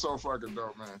was just so fucking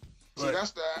dope, man. So I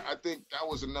think that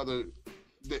was another.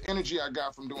 The energy I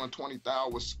got from doing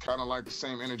 20,000 was kind of like the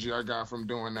same energy I got from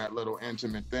doing that little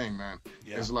intimate thing, man.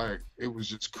 Yeah. It's like, it was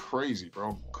just crazy,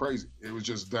 bro. Crazy. It was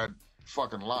just that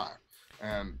fucking live.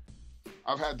 And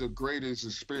I've had the greatest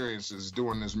experiences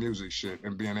doing this music shit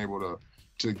and being able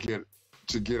to get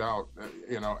out,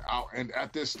 out and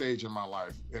at this stage in my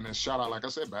life. And then shout out, like I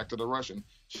said, back to the Russian.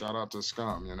 Shout out to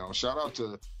Scum, Shout out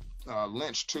to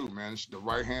Lynch too, man. The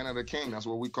right hand of the king. That's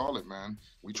what we call it, man.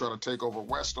 We try to take over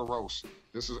Westeros.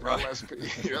 This is LSP.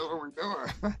 That's what we're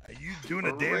doing. You doing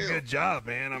a damn good job,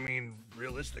 man. I mean,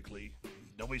 realistically,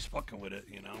 nobody's fucking with it.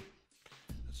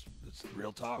 It's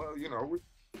real talk. Well,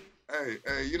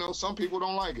 some people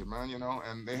don't like it, man.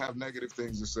 And they have negative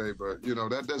things to say, but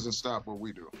that doesn't stop what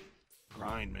we do.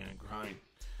 Grind, man, grind.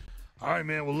 All right,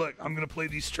 man. Well, look, I'm gonna play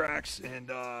these tracks, and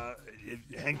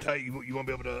hang tight. You won't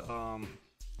be able to.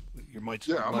 Your mic's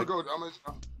I'm gonna do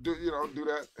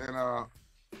that, and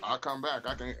I'll come back.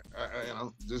 I can,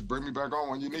 just bring me back on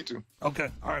when you need to. Okay,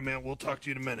 all right, man. We'll talk to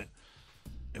you in a minute.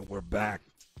 And we're back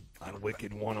on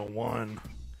Wicked 101,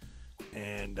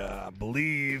 and I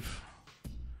believe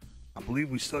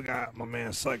we still got my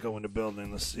man Psycho in the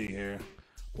building. Let's see here.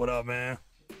 What up, man?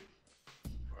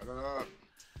 What up?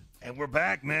 And we're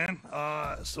back, man.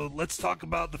 So let's talk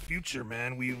about the future,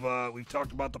 man. We've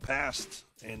talked about the past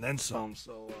and then some.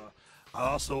 So I'll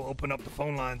also open up the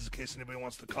phone lines in case anybody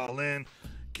wants to call in,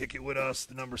 kick it with us.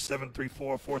 The number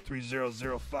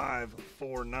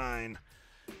 734-430-0549.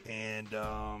 And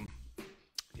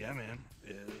man,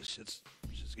 shit's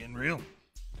getting real.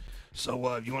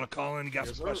 So if you want to call in, you got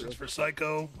some questions for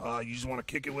Psycho. You just want to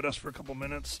kick it with us for a couple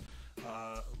minutes.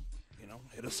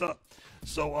 Hit us up.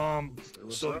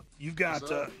 So you got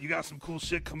some cool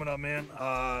shit coming up, man.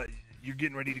 You're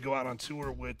getting ready to go out on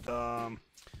tour with the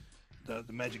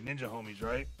Magic Ninja homies,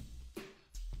 right?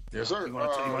 Yes, sir. You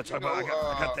want to talk about? I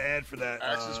got the ad for that.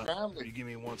 Axis Family. You give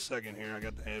me 1 second here. I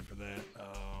got the ad for that.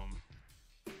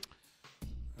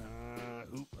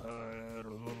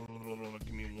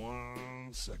 Give me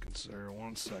 1 second, sir.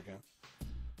 1 second.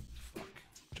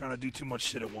 trying to do too much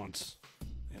shit at once,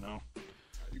 you know.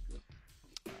 You good.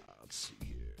 Let's see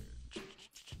here.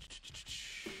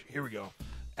 Here we go.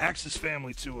 Axe's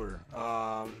Family Tour.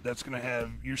 That's gonna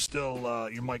have your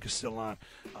your mic is still on.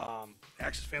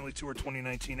 Axe's Family Tour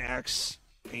 2019. Axe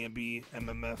AMB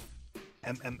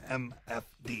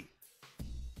MMMFD.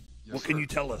 Yes, What can sir. you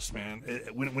tell us, man?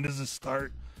 When does this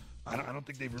start? I don't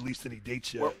think they've released any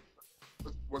dates yet. Well,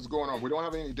 what's going on? We don't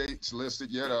have any dates listed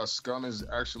yet. Scum is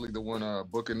actually the one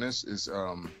booking this. Is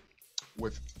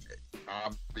with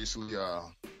obviously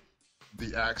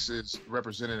the Axes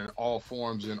represented in all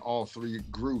forms in all three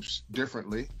groups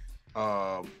differently.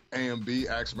 A and B,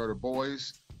 Axe Murder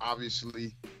Boys,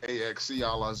 obviously AXC,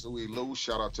 a la Zooey Lou.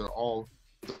 Shout out to all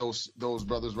those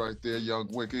brothers right there, Young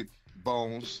Wicked,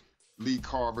 Bones, Lee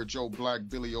Carver, Joe Black,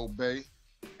 Billy Obey.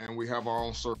 And we have our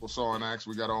own Circle Saw and Axe.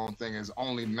 We got our own thing. It's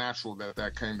only natural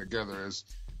that came together as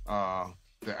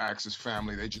the Axes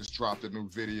family. They just dropped a new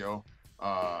video.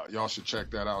 Y'all should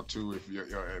check that out too, if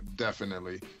you're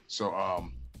definitely. So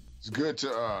it's good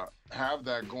to have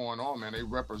that going on, man. They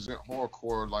represent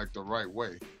horrorcore like the right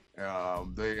way.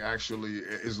 They actually,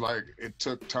 it's like it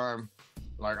took time.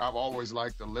 Like I've always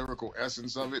liked the lyrical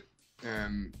essence of it,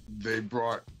 and they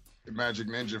brought Magic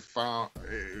Ninja found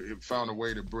a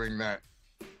way to bring that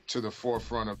to the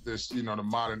forefront of this, the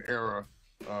modern era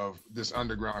of this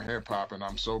underground hip hop, and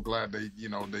I'm so glad they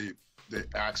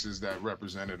Axe is that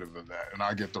representative of that, and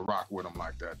I get to rock with them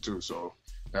like that too. So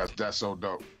that's so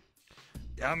dope.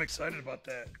 Yeah, I'm excited about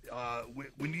that.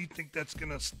 When do you think that's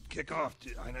gonna kick off?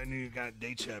 I know you got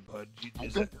dates yet, but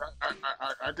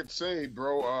I could say,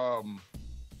 bro,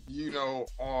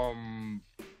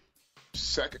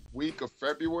 second week of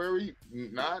February.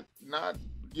 Not,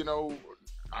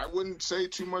 I wouldn't say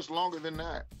too much longer than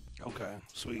that. Okay,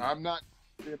 sweet. I'm not,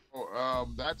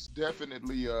 that's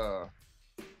definitely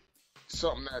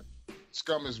something that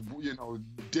Scum is,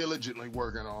 diligently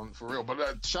working on for real.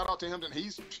 But shout out to him, and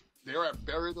they're at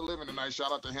Bury the Living tonight.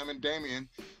 Shout out to him and Damien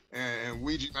and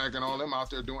Ouija Mac and all them out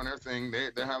there doing their thing.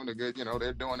 They're having a good,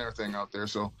 they're doing their thing out there.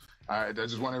 So I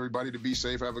just want everybody to be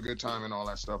safe, have a good time, and all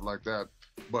that stuff like that.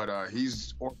 But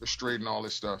he's orchestrating all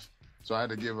this stuff. So I had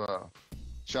to give a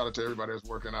shout out to everybody that's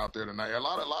working out there tonight. A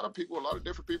lot of people, a lot of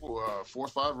different people.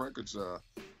 Force 5 Records,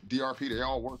 DRP, they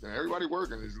all working. Everybody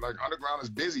working. It's like underground is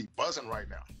busy, buzzing right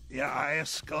now. Yeah, I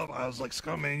asked Scum. I was like,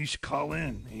 Scum, man, you should call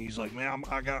in. And he's like, man,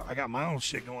 I got my own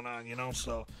shit going on,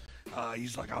 So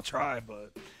he's like, I'll try,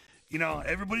 but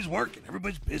everybody's working.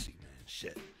 Everybody's busy, man.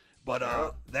 Shit. But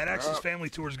that Axis Family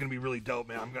Tour is gonna be really dope,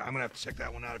 man. I'm gonna have to check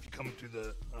that one out if you're coming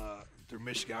through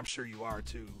Michigan. I'm sure you are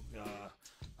too.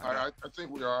 I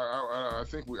think we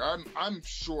are. I'm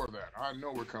sure of that. I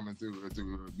know we're coming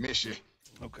through Michigan.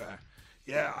 Okay.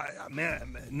 Yeah,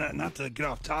 man, not to get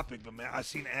off topic, but man, I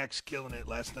seen Axe killing it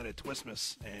last night at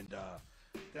Twistmas, and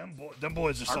them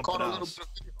boys are something I caught a else. little bit of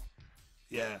video.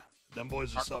 Yeah, them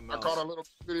boys are something else. I caught a little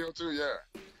video too. Yeah.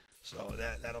 So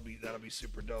that'll be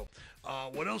super dope.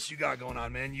 What else you got going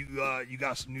on, man? You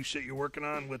got some new shit you're working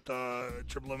on with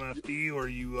Triple MFD, or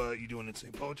you doing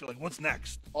Insane Poetry? Like, what's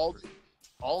next?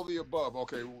 All the above.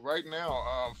 Okay, right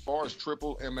now, far as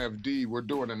Triple MFD, we're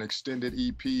doing an extended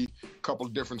EP, couple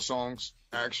of different songs,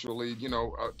 actually,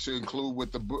 to include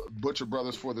with the Butcher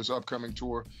Brothers for this upcoming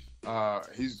tour.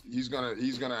 He's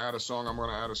gonna add a song. I'm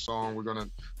gonna add a song.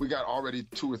 We got already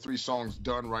 2 or 3 songs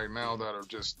done right now that are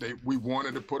just we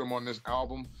wanted to put them on this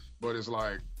album, but it's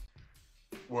like,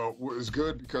 well, it's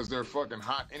good because they're fucking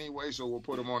hot anyway. So we'll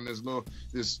put them on this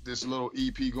little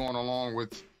EP going along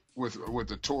with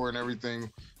the tour and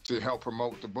everything to help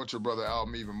promote the Butcher Brother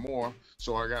album even more.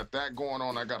 So I got that going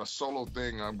on. I got a solo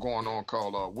thing going on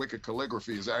called Wicked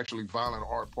Calligraphy. It's actually Violent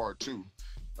Art Part 2.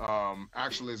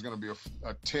 Actually, it's going to be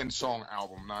a 10-song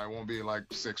album. Now, it won't be like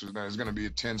 6 or 9. It's going to be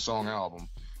a 10-song album.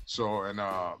 So, and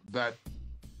that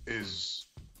is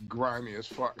grimy as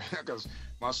fuck because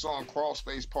my song Crawl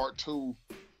Space Part 2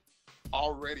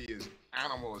 already is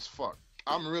animal as fuck.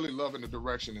 I'm really loving the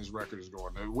direction this record is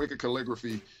going. The Wicked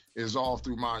Calligraphy is all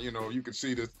through my, you can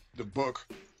see the book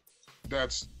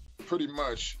that's pretty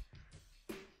much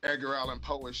Edgar Allan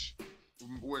Poe-ish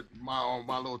with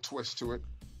my little twist to it,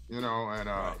 and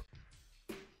Right.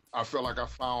 I feel like I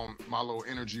found my little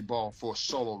energy ball for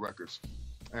solo records,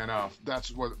 and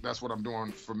that's what I'm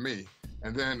doing for me.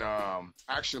 And then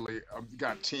actually I've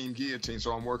got Team Guillotine,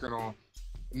 so I'm working on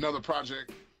another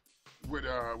project with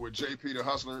JP the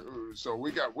Hustler. So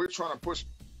we're trying to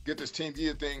get this Team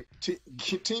Guillotine.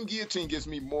 Team Guillotine gives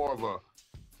me more of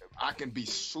I can be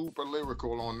super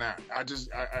lyrical on that. I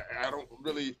don't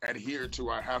really adhere to.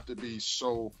 I have to be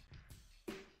so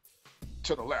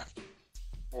to the left.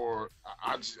 or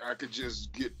I could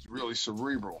just get really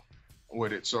cerebral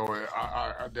with it. So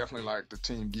I definitely like the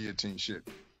Team Guillotine shit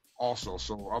also.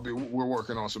 So we're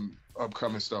working on some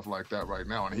upcoming stuff like that right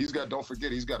now. And don't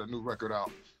forget, he's got a new record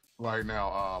out right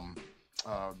now.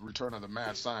 Return of the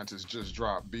Mad Scientist just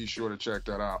dropped. Be sure to check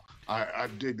that out. I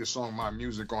dig the song My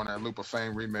Music on that Loop of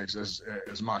Fame remix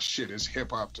as my shit. It's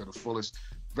hip hop to the fullest.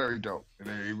 Very dope. And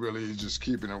he really is just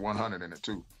keeping it 100 in it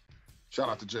too. Shout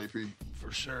out to JP.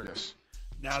 For sure. Yes.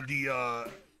 Now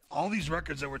all these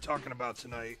records that we're talking about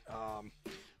tonight,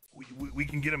 we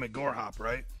can get them at Gorehop,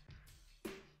 right?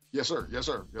 Yes, sir. Yes,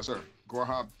 sir. Yes, sir.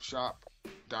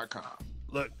 GorehopShop.com.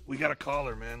 Look, we got a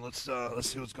caller, man. Let's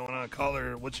see what's going on.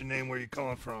 Caller, what's your name? Where you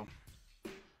calling from?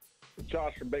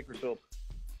 Josh from Bakersfield.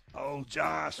 Oh,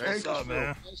 Josh, what's up,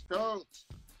 man? Let's go.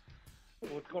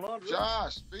 What's going on,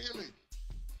 Josh, Billy?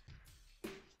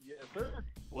 Yes, sir.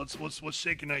 What's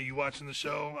shaking? Are you watching the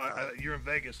show? You're in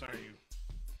Vegas, aren't you?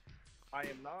 I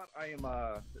am not. I am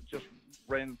just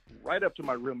ran right up to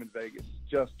my room in Vegas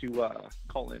just to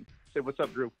call in. Say what's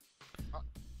up, Drew.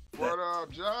 What up,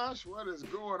 Josh? What is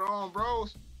going on,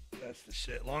 bros? That's the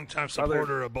shit. Longtime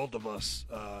supporter of both of us,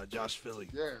 Josh Philly.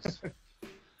 Yes.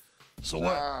 So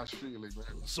Josh Philly, baby.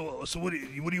 So what do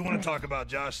you want to talk about,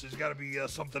 Josh? There's got to be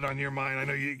something on your mind. I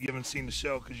know you haven't seen the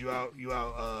show because you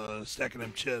out stacking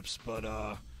them chips, but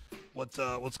what's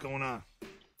going on?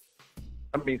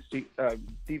 I mean,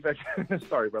 Defekt.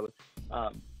 Sorry, brother.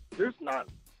 There's not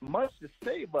much to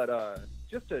say, but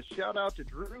just a shout out to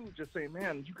Drew. Just saying,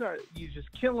 man, you just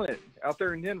killing it out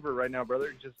there in Denver right now,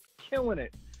 brother. Just killing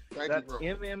it. Thank that you, bro.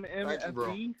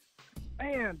 MMMFD,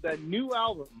 man, that new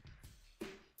album.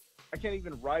 I can't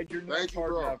even ride your neck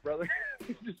hard enough, brother.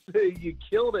 Just say you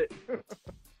killed it.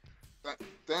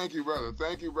 Thank you, brother.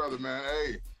 Thank you, brother, man.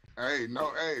 Hey,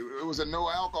 it was a no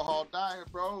alcohol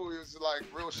diet, bro. It was like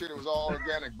real shit. It was all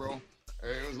organic, bro.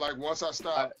 It was like once I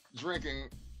stopped drinking,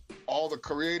 all the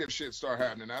creative shit started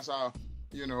happening. That's how,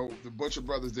 the Butcher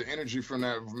Brothers, the energy from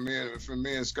that, from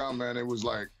me and Scum, man, it was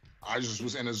like, I just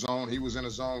was in a zone. He was in a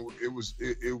zone.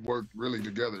 It worked really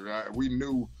together. Right? We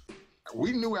knew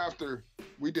after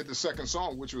we did the second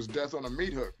song, which was Death on a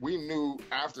Meat Hook. We knew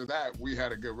after that we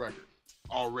had a good record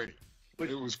already.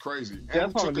 It was crazy.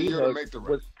 And it took a year to make the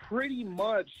record. Was pretty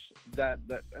much that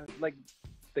like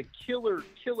the killer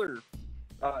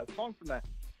song from that.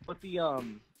 But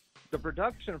the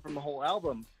production from the whole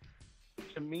album,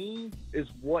 to me, is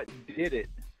what did it.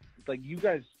 Like you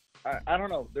guys, I don't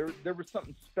know. There was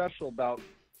something special about.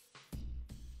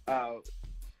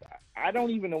 I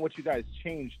don't even know what you guys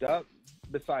changed up.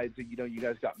 Besides, you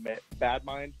guys got Bad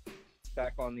Mind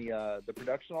back on the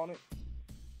production on it,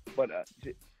 but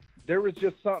there was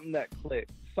just something that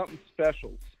clicked, something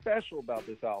special about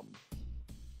this album.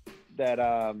 That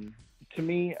to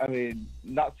me, I mean,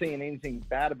 not saying anything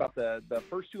bad about the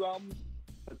first two albums,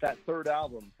 but that third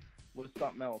album was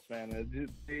something else, man.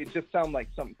 It just sounded like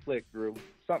something clicked, Drew.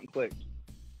 Something clicked.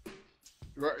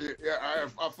 Right, yeah,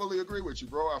 I fully agree with you,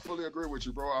 bro.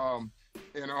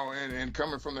 And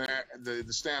coming from the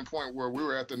standpoint where we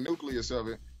were at the nucleus of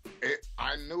it,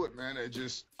 I knew it, man.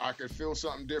 I could feel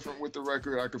something different with the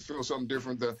record. I could feel something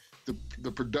different. The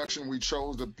production we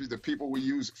chose, the people we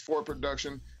used for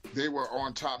production, they were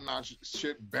on top notch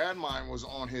shit. Bad Mind was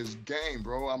on his game,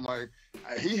 bro. I'm like,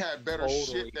 he had better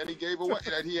shit that he gave away,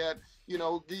 that he had. He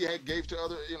gave to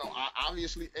other,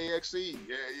 obviously AXE, he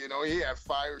had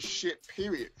fire shit,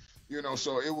 period.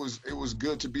 So it was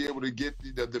good to be able to get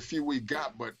the few we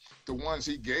got, but the ones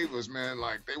he gave us, man,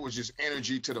 like they was just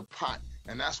energy to the pot.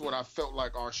 And that's what I felt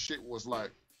like our shit was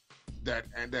like, that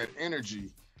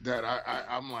energy that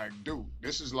I'm like, dude,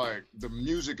 this is like, the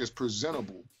music is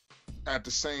presentable at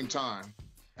the same time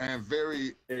and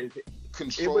very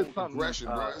controlled aggression,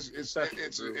 bro. It's a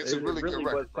really good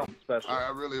record.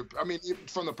 I mean,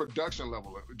 from the production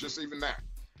level, just even that.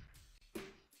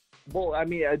 Well, I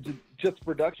mean, just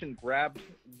production grabbed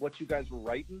what you guys were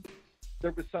writing.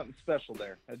 There was something special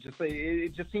there.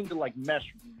 It just seemed to like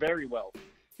mesh very well.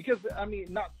 Because I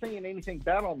mean, not saying anything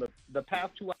bad on the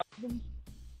past two albums,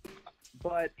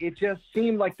 but it just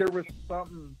seemed like there was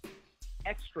something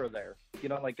extra there.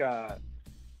 Like I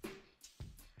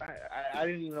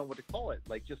didn't even know what to call it.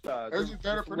 Like just there's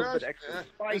better production.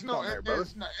 There's no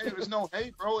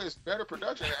hate, bro. It's better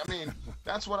production. I mean,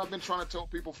 that's what I've been trying to tell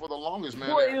people for the longest,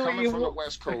 man. Well, coming from the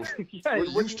West Coast, we're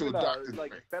used to Dr. Dre.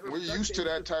 We're used to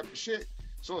that type of shit.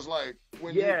 So it's like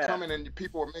when you come in and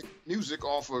people are making music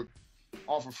off of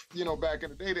back in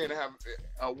the day, they didn't have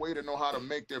a way to know how to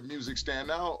make their music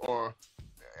stand out, or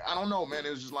I don't know, man.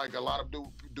 It was just like a lot of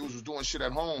dudes was doing shit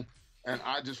at home, and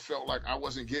I just felt like I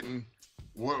wasn't getting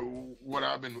what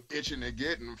I've been itching to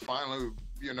get, and finally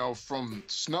you know, from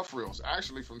snuff reels,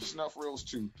 actually from snuff reels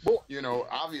to, Well, you know,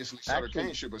 obviously Sutter actually,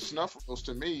 Kane shit, but snuff reels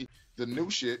to me, the new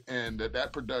shit and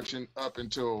that production up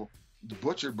until the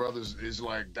Butcher Brothers is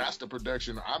like, that's the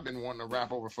production I've been wanting to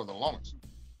rap over for the longest.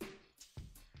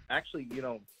 actually, you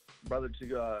know, brother,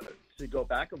 to go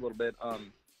back a little bit,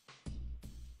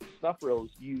 Snuff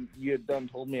Reels, you had done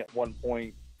told me at one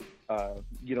point,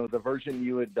 you know, the version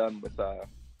you had done with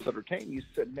Sutter Kane, you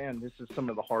said, man, this is some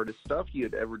of the hardest stuff you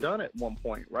had ever done at one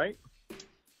point, right?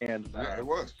 And Yeah, it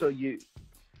was. so you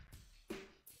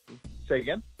say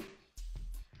again?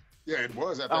 Yeah, it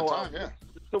was at that time. Yeah.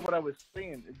 So what I was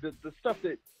saying, the stuff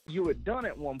that you had done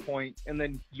at one point, and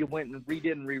then you went and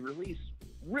redid and re-released,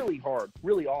 really hard,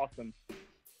 really awesome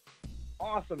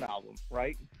album,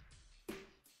 right?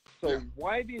 So Yeah.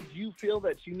 why did you feel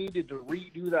that you needed to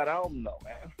redo that album, though,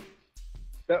 man?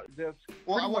 That's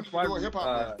Well, I pretty wanted much to do a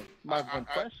hip-hop version. my one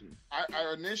question.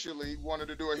 I initially wanted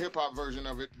to do a hip hop version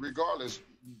of it, regardless.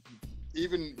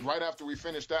 Even right after we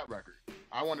finished that record,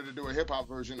 I wanted to do a hip hop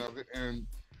version of it, and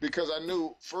because I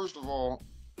knew, first of all,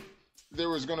 there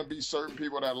was going to be certain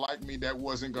people that liked me that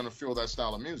wasn't going to feel that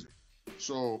style of music.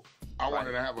 So I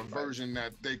wanted to have a version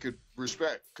that they could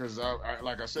respect, because I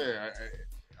like I said,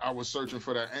 I was searching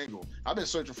for that angle. I've been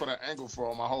searching for that angle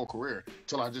for my whole career,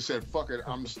 till I just said, fuck it,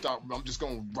 I'm just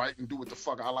gonna write and do what the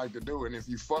fuck I like to do, and if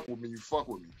you fuck with me, you fuck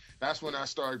with me. That's when I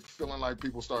started feeling like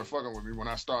people start fucking with me, when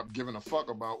I stopped giving a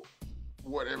fuck about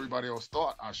what everybody else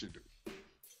thought I should do.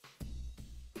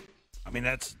 I mean,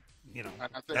 that's, you know, I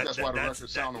think that's why the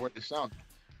records sound the way they sound.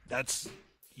 That's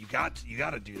you got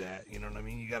to do that. You know what I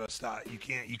mean? You got to stop. You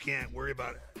can't worry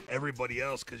about everybody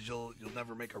else, because you'll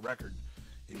never make a record.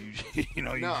 If you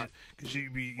know, because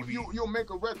you'll make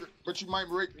a record, but you might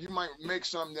make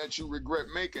something that you regret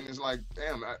making. It's like,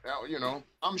 damn, you know,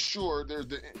 I'm sure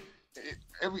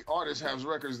every artist has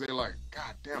records they're like,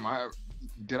 god damn,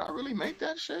 did I really make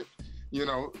that shit? You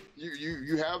know,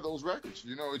 you have those records.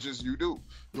 You know, it's just, you do.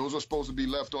 Those are supposed to be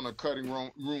left on a cutting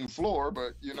room floor,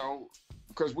 but you know,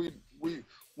 because we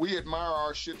admire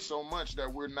our shit so much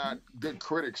that we're not good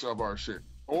critics of our shit,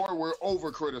 or we're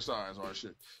over criticize our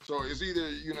shit. So it's either,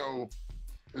 you know,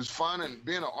 it's finding,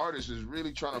 being an artist is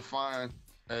really trying to find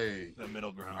the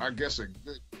middle ground. I guess a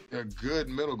good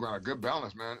middle ground, a good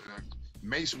balance, man.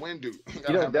 Mace Windu.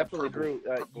 You know, definitely, Drew,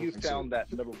 you found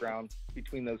that middle ground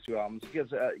between those two albums,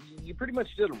 because you pretty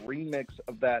much did a remix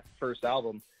of that first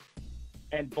album,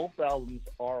 and both albums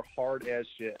are hard as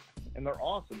shit, and they're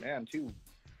awesome, man, too.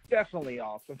 Definitely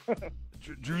awesome.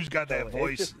 Drew's got that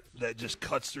voice that just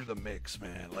cuts through the mix,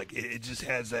 man. Like it just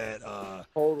has that.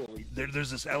 Totally.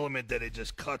 There's this element that it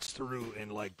just cuts through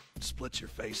and like splits your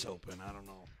face open. I don't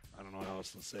know how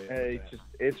else to say it.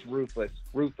 It's ruthless.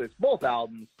 Both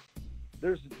albums.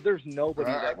 There's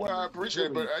nobody. Well, I appreciate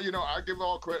it, but you know, I give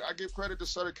all credit. I give credit to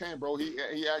Sutter Kane, bro. He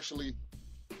actually,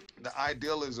 the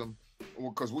idealism,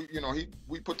 because we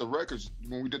put the records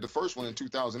when we did the first one in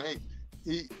 2008.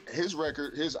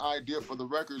 His idea for the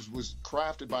records was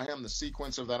crafted by him. The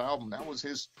sequence of that album, that was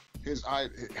his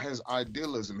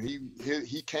idealism.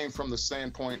 He came from the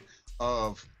standpoint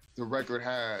of the record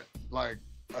had like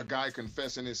a guy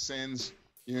confessing his sins,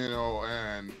 you know,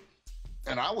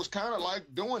 and I was kind of like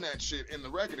doing that shit in the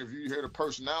record. If you hear the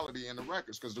personality in the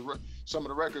records, because some of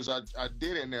the records I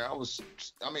did in there, it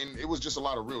was just a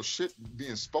lot of real shit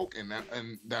being spoken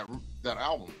in that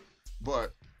album,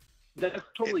 but. That's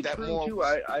totally true too.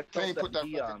 I felt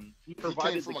that he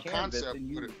provided the canvas, and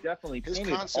you definitely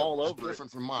painted all over it.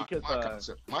 Different from my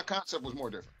concept. My concept was more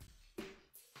different.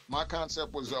 My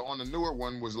concept was on the newer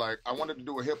one was like, I wanted to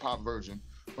do a hip hop version,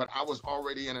 but I was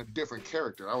already in a different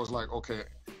character. I was like, okay,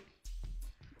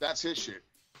 that's his shit.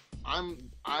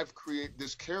 I've created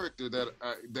this character that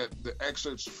the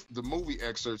excerpts, the movie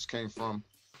excerpts came from,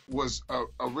 was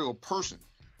a real person,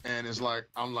 and it's like,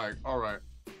 I'm like, all right.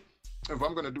 If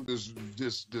I'm gonna do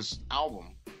this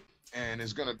album, and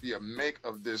it's gonna be a make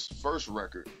of this first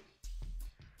record,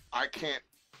 I can't.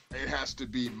 It has to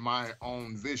be my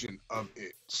own vision of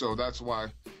it. So that's why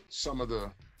some of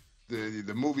the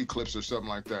movie clips or something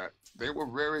like that, they were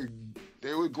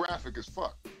graphic as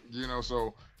fuck, you know.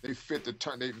 So they fit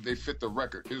they fit the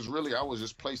record. It was really, I was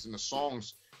just placing the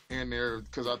songs in there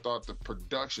because I thought the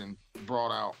production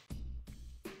brought out.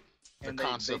 And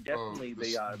they definitely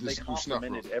they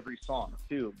complimented every song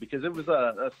too, because it was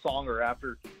a song, or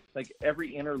after, like,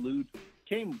 every interlude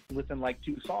came within like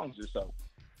 2 songs or so,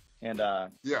 and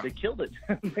they killed it.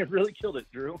 They really killed it,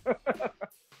 Drew.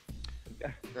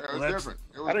 It was different.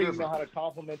 I don't even know how to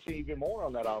compliment you even more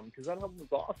on that album, because that album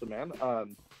was awesome, man.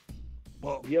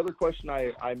 Well, the other question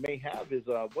I may have is,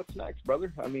 what's next,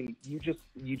 brother? I mean, you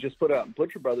just put out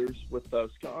Butcher Brothers with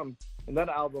Scum, and that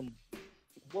album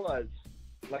was,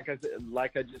 like I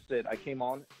just said, I came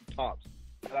on tops.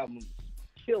 That album's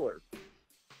killer.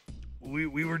 we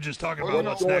were just talking Well,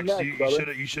 about what's going next.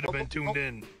 next, You should have been tuned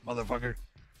in, motherfucker.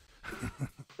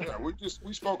 Yeah,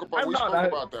 we spoke I'm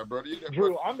about that, brother. Yeah,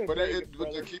 Drew, I'm in but Vegas,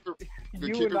 but brother. to keep it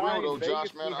You real and I in though, Vegas,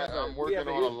 Josh, man, I'm we working have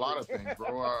a on a lot of history. things,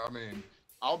 bro. I mean,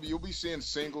 you'll be seeing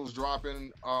singles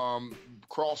dropping.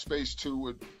 Crawl Space 2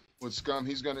 with Scum.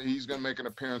 He's gonna make an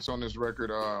appearance on this record.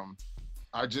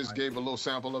 I just gave a little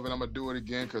sample of it. I'm gonna do it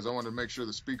again because I want to make sure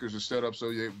the speakers are set up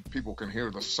so people can hear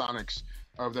the sonics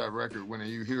of that record. When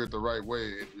you hear it the right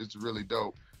way, it's really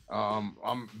dope.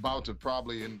 I'm about to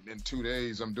probably in 2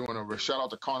 days. I'm doing a shout out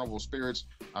to Carnival Spirits.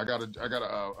 I got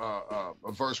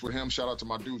a verse with him. Shout out to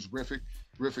my dudes Riffic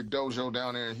Dojo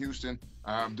down there in Houston.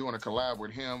 I'm doing a collab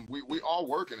with him. We all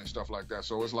working and stuff like that.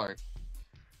 So it's like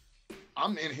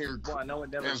I'm in here. Well, I know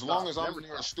it never As long as I'm in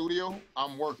a studio,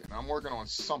 I'm working. I'm working on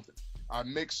something. I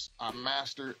mix, I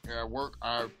master, I work.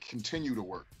 I continue to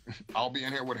work. I'll be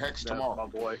in here with Hex tomorrow. My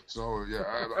boy. So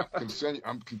yeah,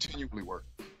 I'm continually working.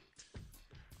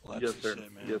 Well, Yes, that's the sir.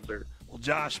 shit, man. Yes, sir. Well,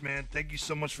 Josh, man, thank you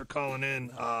so much for calling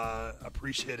in.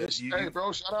 Appreciate it. Hey,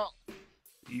 bro, shout out.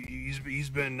 He's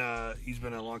been a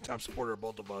long time supporter of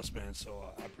both of us, man. So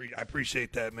I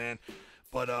appreciate that, man.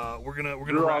 But we're gonna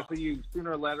Drew, I'll wrap. see you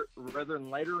sooner rather than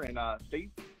later. And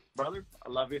Steve, brother, I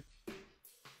love you.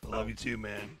 I love you too,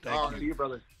 man. All Thank right. See you,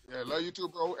 brother. Yeah, love you too,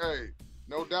 bro. Hey,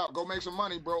 no doubt. Go make some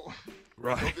money, bro. Go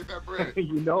Right. get that bread.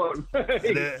 You know it.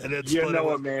 And then You split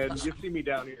know it, it, man. You see me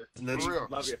down here. and then, For real.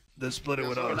 Love you. then split it Yes,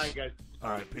 with sir. Good us. night, guys. All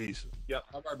right, peace. Yep.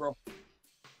 All right, bro.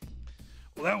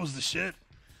 Well, that was the shit.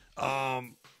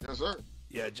 Yes, sir.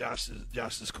 Yeah, Josh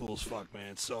is cool as fuck,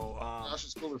 man. So Josh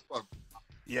is cool as fuck.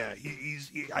 yeah,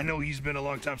 I know he's been a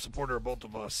long time supporter of both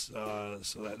of us.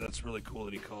 So that's really cool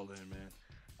that he called in, man.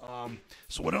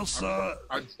 So what else? I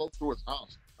drove to his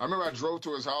house. I remember I drove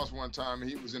to his house one time.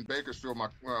 He was in Bakersfield. My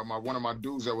one of my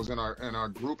dudes that was in our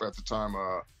group at the time,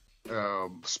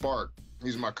 Spark.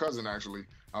 He's my cousin actually.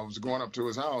 I was going up to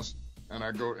his house, and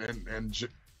I go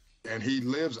and he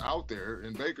lives out there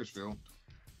in Bakersfield.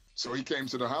 So he came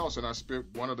to the house, and I spit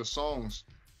one of the songs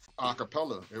a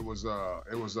cappella. It was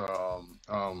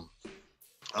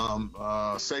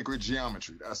Sacred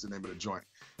Geometry. That's the name of the joint.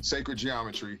 Sacred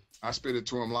Geometry. I spit it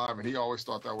to him live, and he always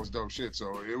thought that was dope shit.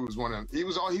 So it was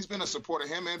he's been a supporter,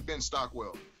 him and Ben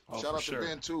Stockwell. Oh, Shout out sure. to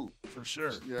Ben too. For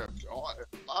sure. Yeah, a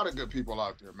lot of good people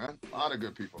out there, man. A lot of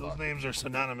good people Those out there. names are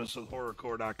synonymous with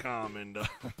horrorcore.com and,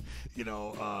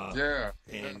 Yeah.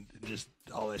 and just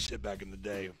all that shit back in the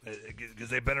day. Because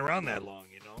they've been around that long,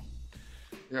 you know?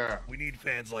 Yeah. We need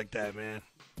fans like that, man.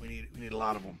 We need a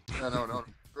lot of them. Yeah, no,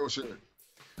 real shit.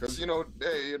 Because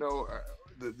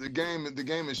the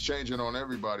game is changing on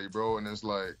everybody, bro, and it's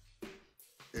like,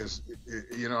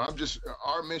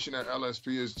 our mission at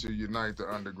LSP is to unite the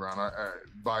underground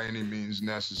by any means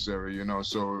necessary,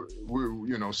 so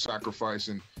we're,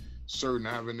 sacrificing certain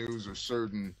avenues or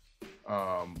certain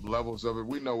levels of it.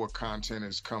 We know what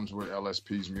content comes with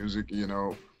LSP's music,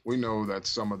 we know that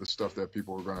some of the stuff that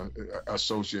people are going to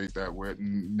associate that with,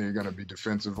 and they're going to be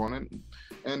defensive on it.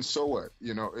 And so what?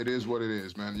 It is what it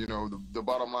is, man. The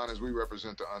bottom line is we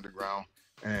represent the underground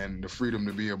and the freedom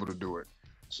to be able to do it.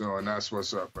 So, and that's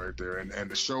what's up right there. And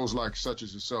the shows like such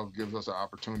as yourself gives us an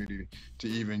opportunity to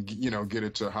even, get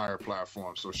it to higher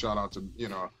platforms. So shout out to,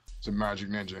 to Magic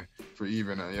Ninja for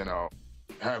even,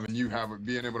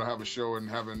 being able to have a show and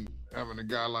having a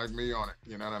guy like me on it.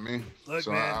 You know what I mean? Look,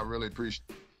 so man. I really appreciate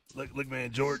it. Look,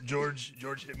 man,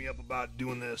 George hit me up about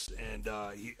doing this, and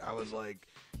I was like,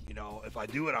 if I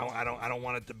do it, I don't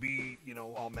want it to be,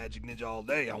 all Magic Ninja all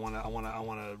day. I want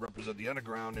to represent the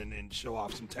underground and show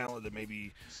off some talent that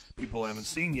maybe people haven't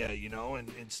seen yet, and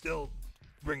still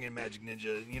bring in Magic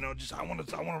Ninja. I want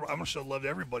to show love to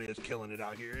everybody that's killing it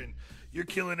out here, and you're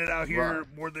killing it out here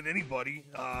Right. more than anybody.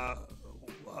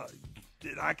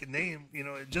 That I can name,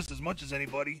 just as much as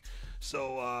anybody.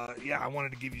 So, I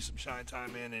wanted to give you some shine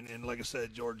time, man. And like I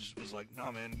said, George was like,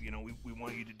 nah, man, we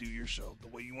want you to do your show the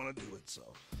way you want to do it. So,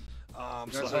 I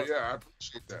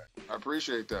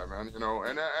appreciate that, man.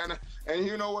 And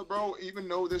you know what, bro? Even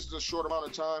though this is a short amount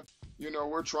of time,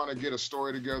 we're trying to get a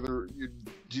story together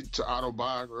to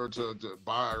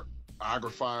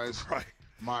biographize right.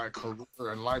 my career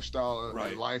and lifestyle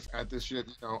Right. and life at this shit.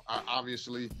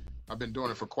 I've been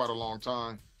doing it for quite a long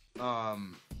time.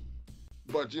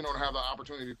 But to have the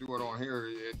opportunity to do it on here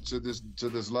to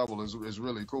this level is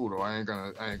really cool though. I ain't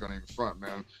gonna even front,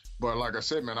 man. But like I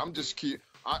said, man,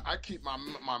 I keep my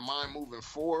mind moving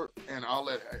forward, and I'll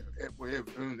let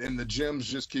and the gems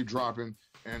just keep dropping,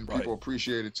 and people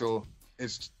appreciate it till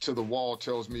it's to the wall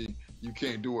tells me you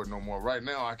can't do it no more. Right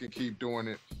now, I can keep doing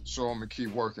it, so I'm gonna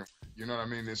keep working. You know what I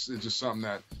mean? It's just something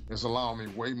that is allowing me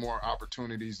way more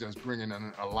opportunities. That's bringing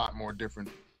in a lot more different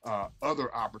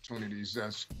other opportunities.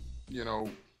 That's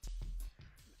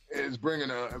is bringing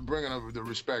the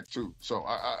respect too. So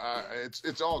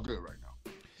it's all good right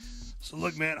now. So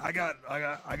look, man, I got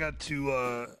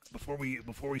to before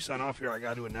we sign off here, I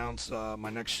got to announce my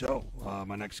next show,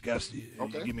 my next guest. You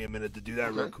give me a minute to do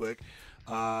that real quick.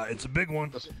 It's a big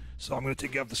one, so I'm going to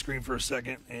take you off the screen for a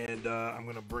second, and I'm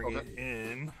going to bring it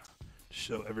in to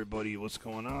show everybody what's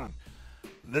going on.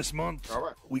 This month,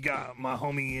 we got my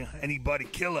homie Anybody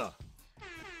Killer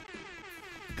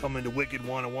coming to Wicked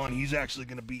 101. He's actually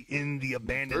going to be in the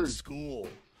abandoned school.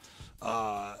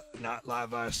 Not live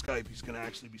via Skype. He's going to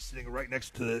actually be sitting right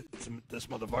next to this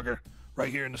motherfucker right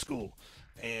here in the school.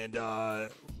 And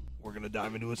we're going to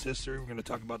dive into his history. We're going to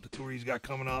talk about the tour he's got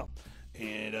coming up.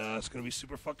 And it's going to be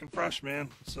super fucking fresh, man.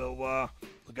 So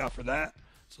look out for that.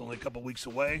 It's only a couple weeks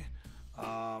away.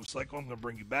 Psycho, I'm going to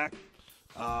bring you back.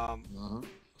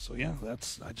 So, yeah,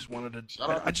 I just wanted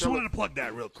to plug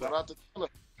that real quick. Shout out to Killer.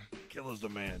 Killer's the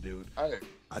man, dude. Hey,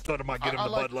 I thought I might get him the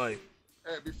Bud Light.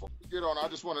 Hey, before we get on, I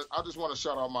just want to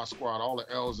shout out my squad, all the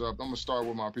L's up. I'm gonna start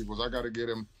with my peoples. I got to get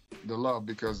them the love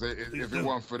because if it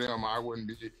wasn't for them, I wouldn't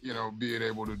be being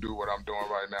able to do what I'm doing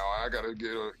right now. I got to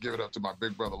give it up to my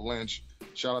big brother Lynch.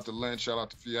 Shout out to Lynch. Shout out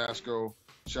to Fiasco.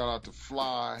 Shout out to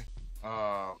Fly.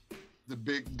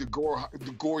 The Gore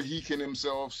Heekin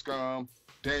himself, Scum,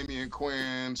 Damian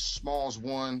Quinn, Smalls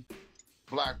One,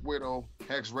 Black Widow,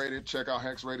 Hex Rated. Check out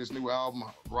Hex Rated's new album,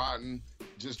 Rotten.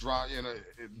 Just dropped,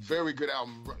 very good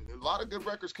album. A lot of good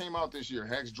records came out this year.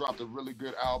 Hex dropped a really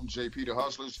good album. JP the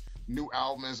Hustler's new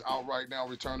album is out right now.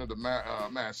 Return of the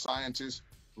Mad Scientist.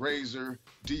 Razor,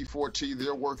 D4T,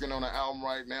 they're working on an album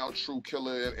right now. True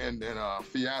Killer and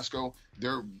Fiasco,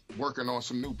 they're working on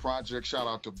some new projects. Shout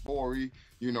out to Bori.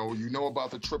 You know about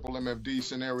the triple MFD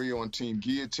scenario on Team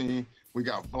Guillotine. We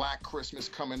got Black Christmas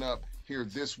coming up here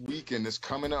this weekend. This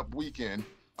coming up weekend,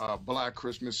 Black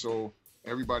Christmas. So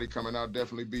everybody coming out,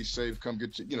 definitely be safe. Come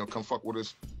get come fuck with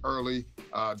us early.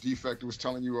 Defekt was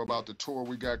telling you about the tour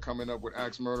we got coming up with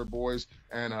Axe Murder Boys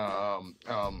and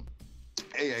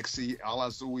AXC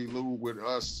Alazui Lu with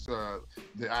us,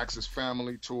 the Axis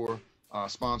Family Tour,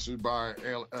 sponsored by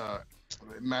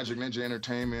Magic Ninja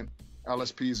Entertainment.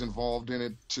 LSP is involved in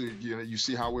it. You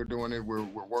see how we're doing it. We're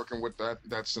working with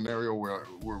that scenario.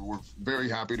 We're very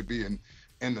happy to be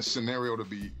in the scenario to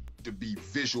be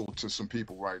visual to some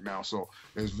people right now. So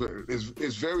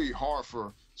it's very hard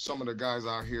for some of the guys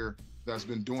out here that's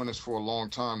been doing this for a long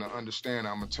time to understand.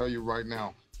 I'm gonna tell you right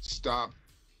now, stop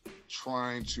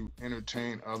trying to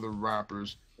entertain other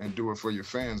rappers and do it for your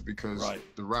fans because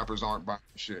the rappers aren't buying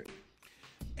shit.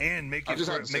 And make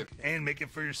it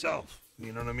for yourself.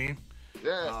 You know what I mean?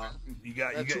 Yeah, you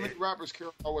got too many rappers care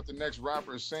about what the next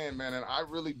rapper is saying, man. And I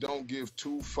really don't give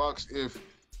two fucks if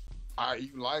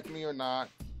you like me or not,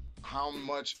 how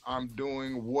much I'm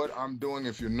doing, what I'm doing.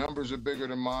 If your numbers are bigger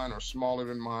than mine or smaller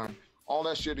than mine, all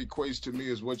that shit equates to me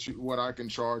is what I can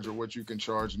charge or what you can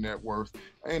charge net worth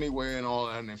anyway and all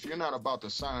that. And if you're not about the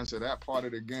science of that part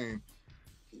of the game,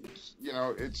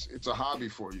 it's a hobby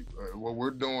for you. What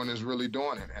we're doing is really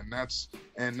doing it, and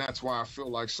that's why I feel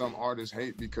like some artists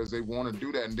hate because they want to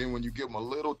do that, and then when you give them a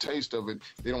little taste of it,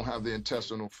 they don't have the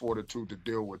intestinal fortitude to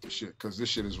deal with the shit because this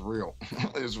shit is real.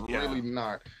 It's really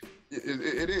not.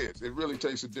 It is. It really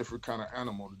takes a different kind of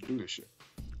animal to do this shit.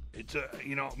 It's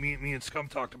me and Scum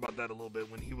talked about that a little bit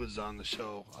when he was on the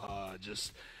show.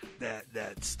 Just that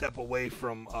step away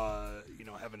from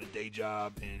having a day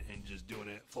job and just doing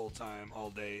it full time all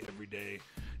day every day.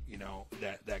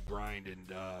 That grind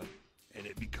and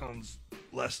it becomes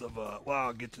less of a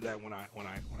I'll get to that when I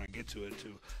get to it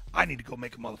too. I need to go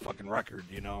make a motherfucking record.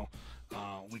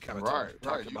 We kind of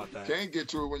talked about that. You can't get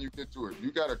to it when you get to it.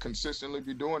 You got to consistently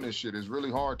be doing this shit. It's really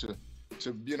hard to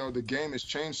the game has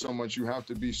changed so much. You have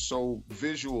to be so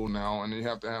visual now, and you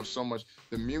have to have so much.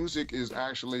 The music is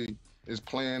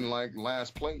playing like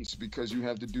last place because you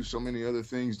have to do so many other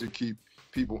things to keep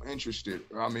people interested.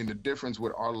 I mean, the difference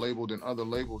with our label than other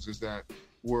labels is that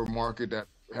we're a market that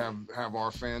have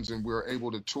our fans and we're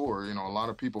able to tour. A lot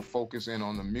of people focus in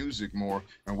on the music more,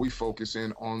 and we focus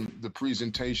in on the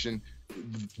presentation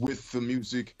with the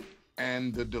music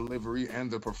and the delivery and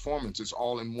the performance. It's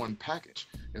all in one package.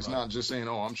 It's not just saying,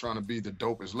 oh, I'm trying to be the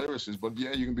dopest lyricist, but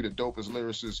yeah, you can be the dopest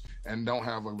lyricist and don't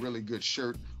have a really good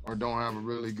shirt or don't have a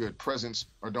really good presence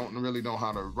or don't really know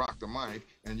how to rock the mic,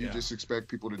 and you just expect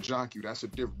people to jock you. That's a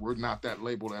different. We're not that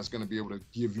label that's going to be able to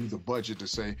give you the budget to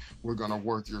say we're going to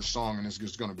work your song and it's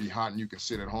just going to be hot and you can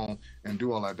sit at home and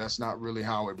do all that. That's not really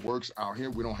how it works out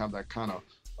here. We don't have that kind of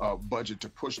budget to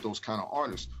push those kind of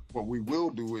artists. What we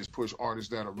will do is push artists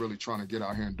that are really trying to get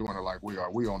out here and doing it like we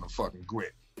are. We on the fucking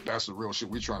grit. That's the real shit.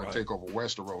 We trying to take over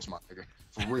Westeros, my nigga.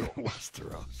 For real.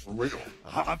 Westeros. For real.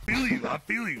 I feel you. I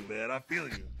feel you, man. I feel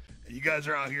you. You guys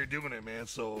are out here doing it, man.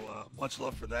 So much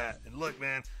love for that. And look,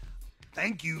 man,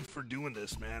 thank you for doing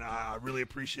this, man. I really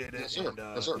appreciate it. Yes, sir. And,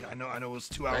 Yes, sir. I know it was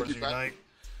 2 hours of your night.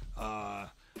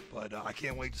 But I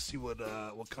can't wait to see what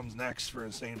comes next for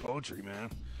Insane Poetry,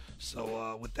 man.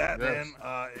 So with that, man,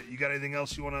 you got anything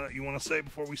else you wanna say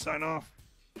before we sign off?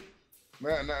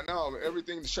 Man, no,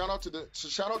 everything. Shout out to the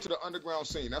underground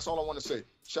scene. That's all I want to say.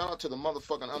 Shout out to the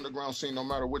motherfucking underground scene, no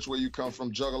matter which way you come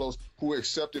from, juggalos who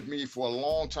accepted me for a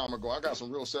long time ago. I got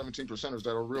some real 17%ers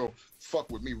that are real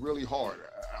fuck with me really hard.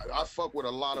 I fuck with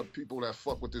a lot of people that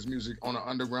fuck with this music on the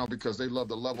underground because they love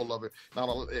the level of it.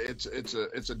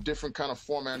 It's a different kind of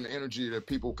format and energy that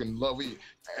people can love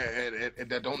and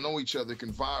that don't know each other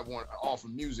can vibe off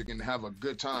of music and have a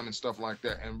good time and stuff like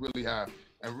that and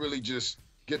really just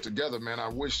get together, man. I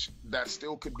wish that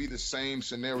still could be the same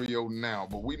scenario now,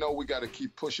 but we know we got to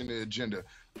keep pushing the agenda.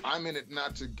 I'm in it I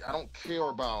don't care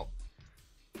about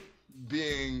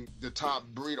being the top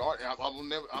breed art. I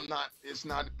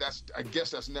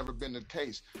guess that's never been the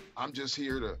case. I'm just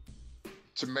here to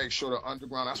make sure the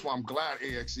underground. That's why I'm glad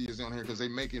AXE is on here because they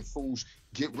making fools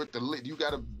get with the lit. You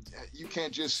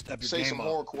can't just say some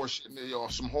horrorcore shit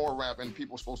or some horror rap and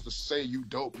people supposed to say you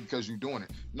dope because you doing it.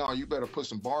 No, you better put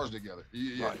some bars together.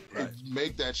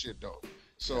 Make that shit dope.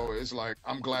 So it's like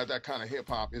I'm glad that kind of hip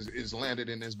hop is landed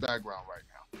in this background right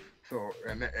now. So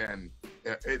I'm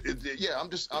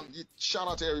shout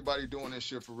out to everybody doing this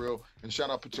shit for real, and shout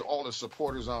out to all the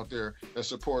supporters out there that's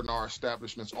supporting our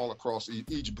establishments all across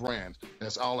each brand.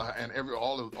 That's all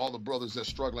the brothers that's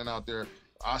struggling out there.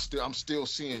 I'm still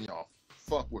seeing y'all.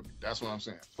 Fuck with me. That's what I'm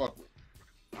saying. Fuck with me.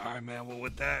 All right, man. Well,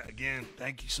 with that, again,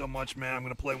 thank you so much, man. I'm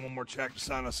gonna play one more track to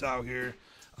sign us out here.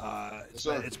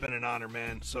 It's been an honor,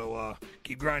 man. So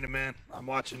keep grinding, man. I'm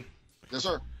watching. Yes,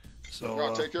 sir. So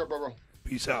y'all take care, bro.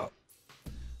 Peace out.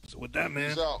 So with that,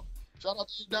 man. Peace out. Shout out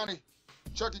to you, Donnie.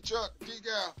 Chucky Chuck,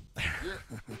 D-Gal. Yeah.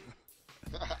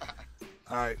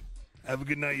 All right. Have a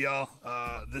good night, y'all.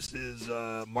 This is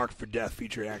Marked for Death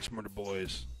featuring Axe Murder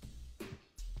Boys.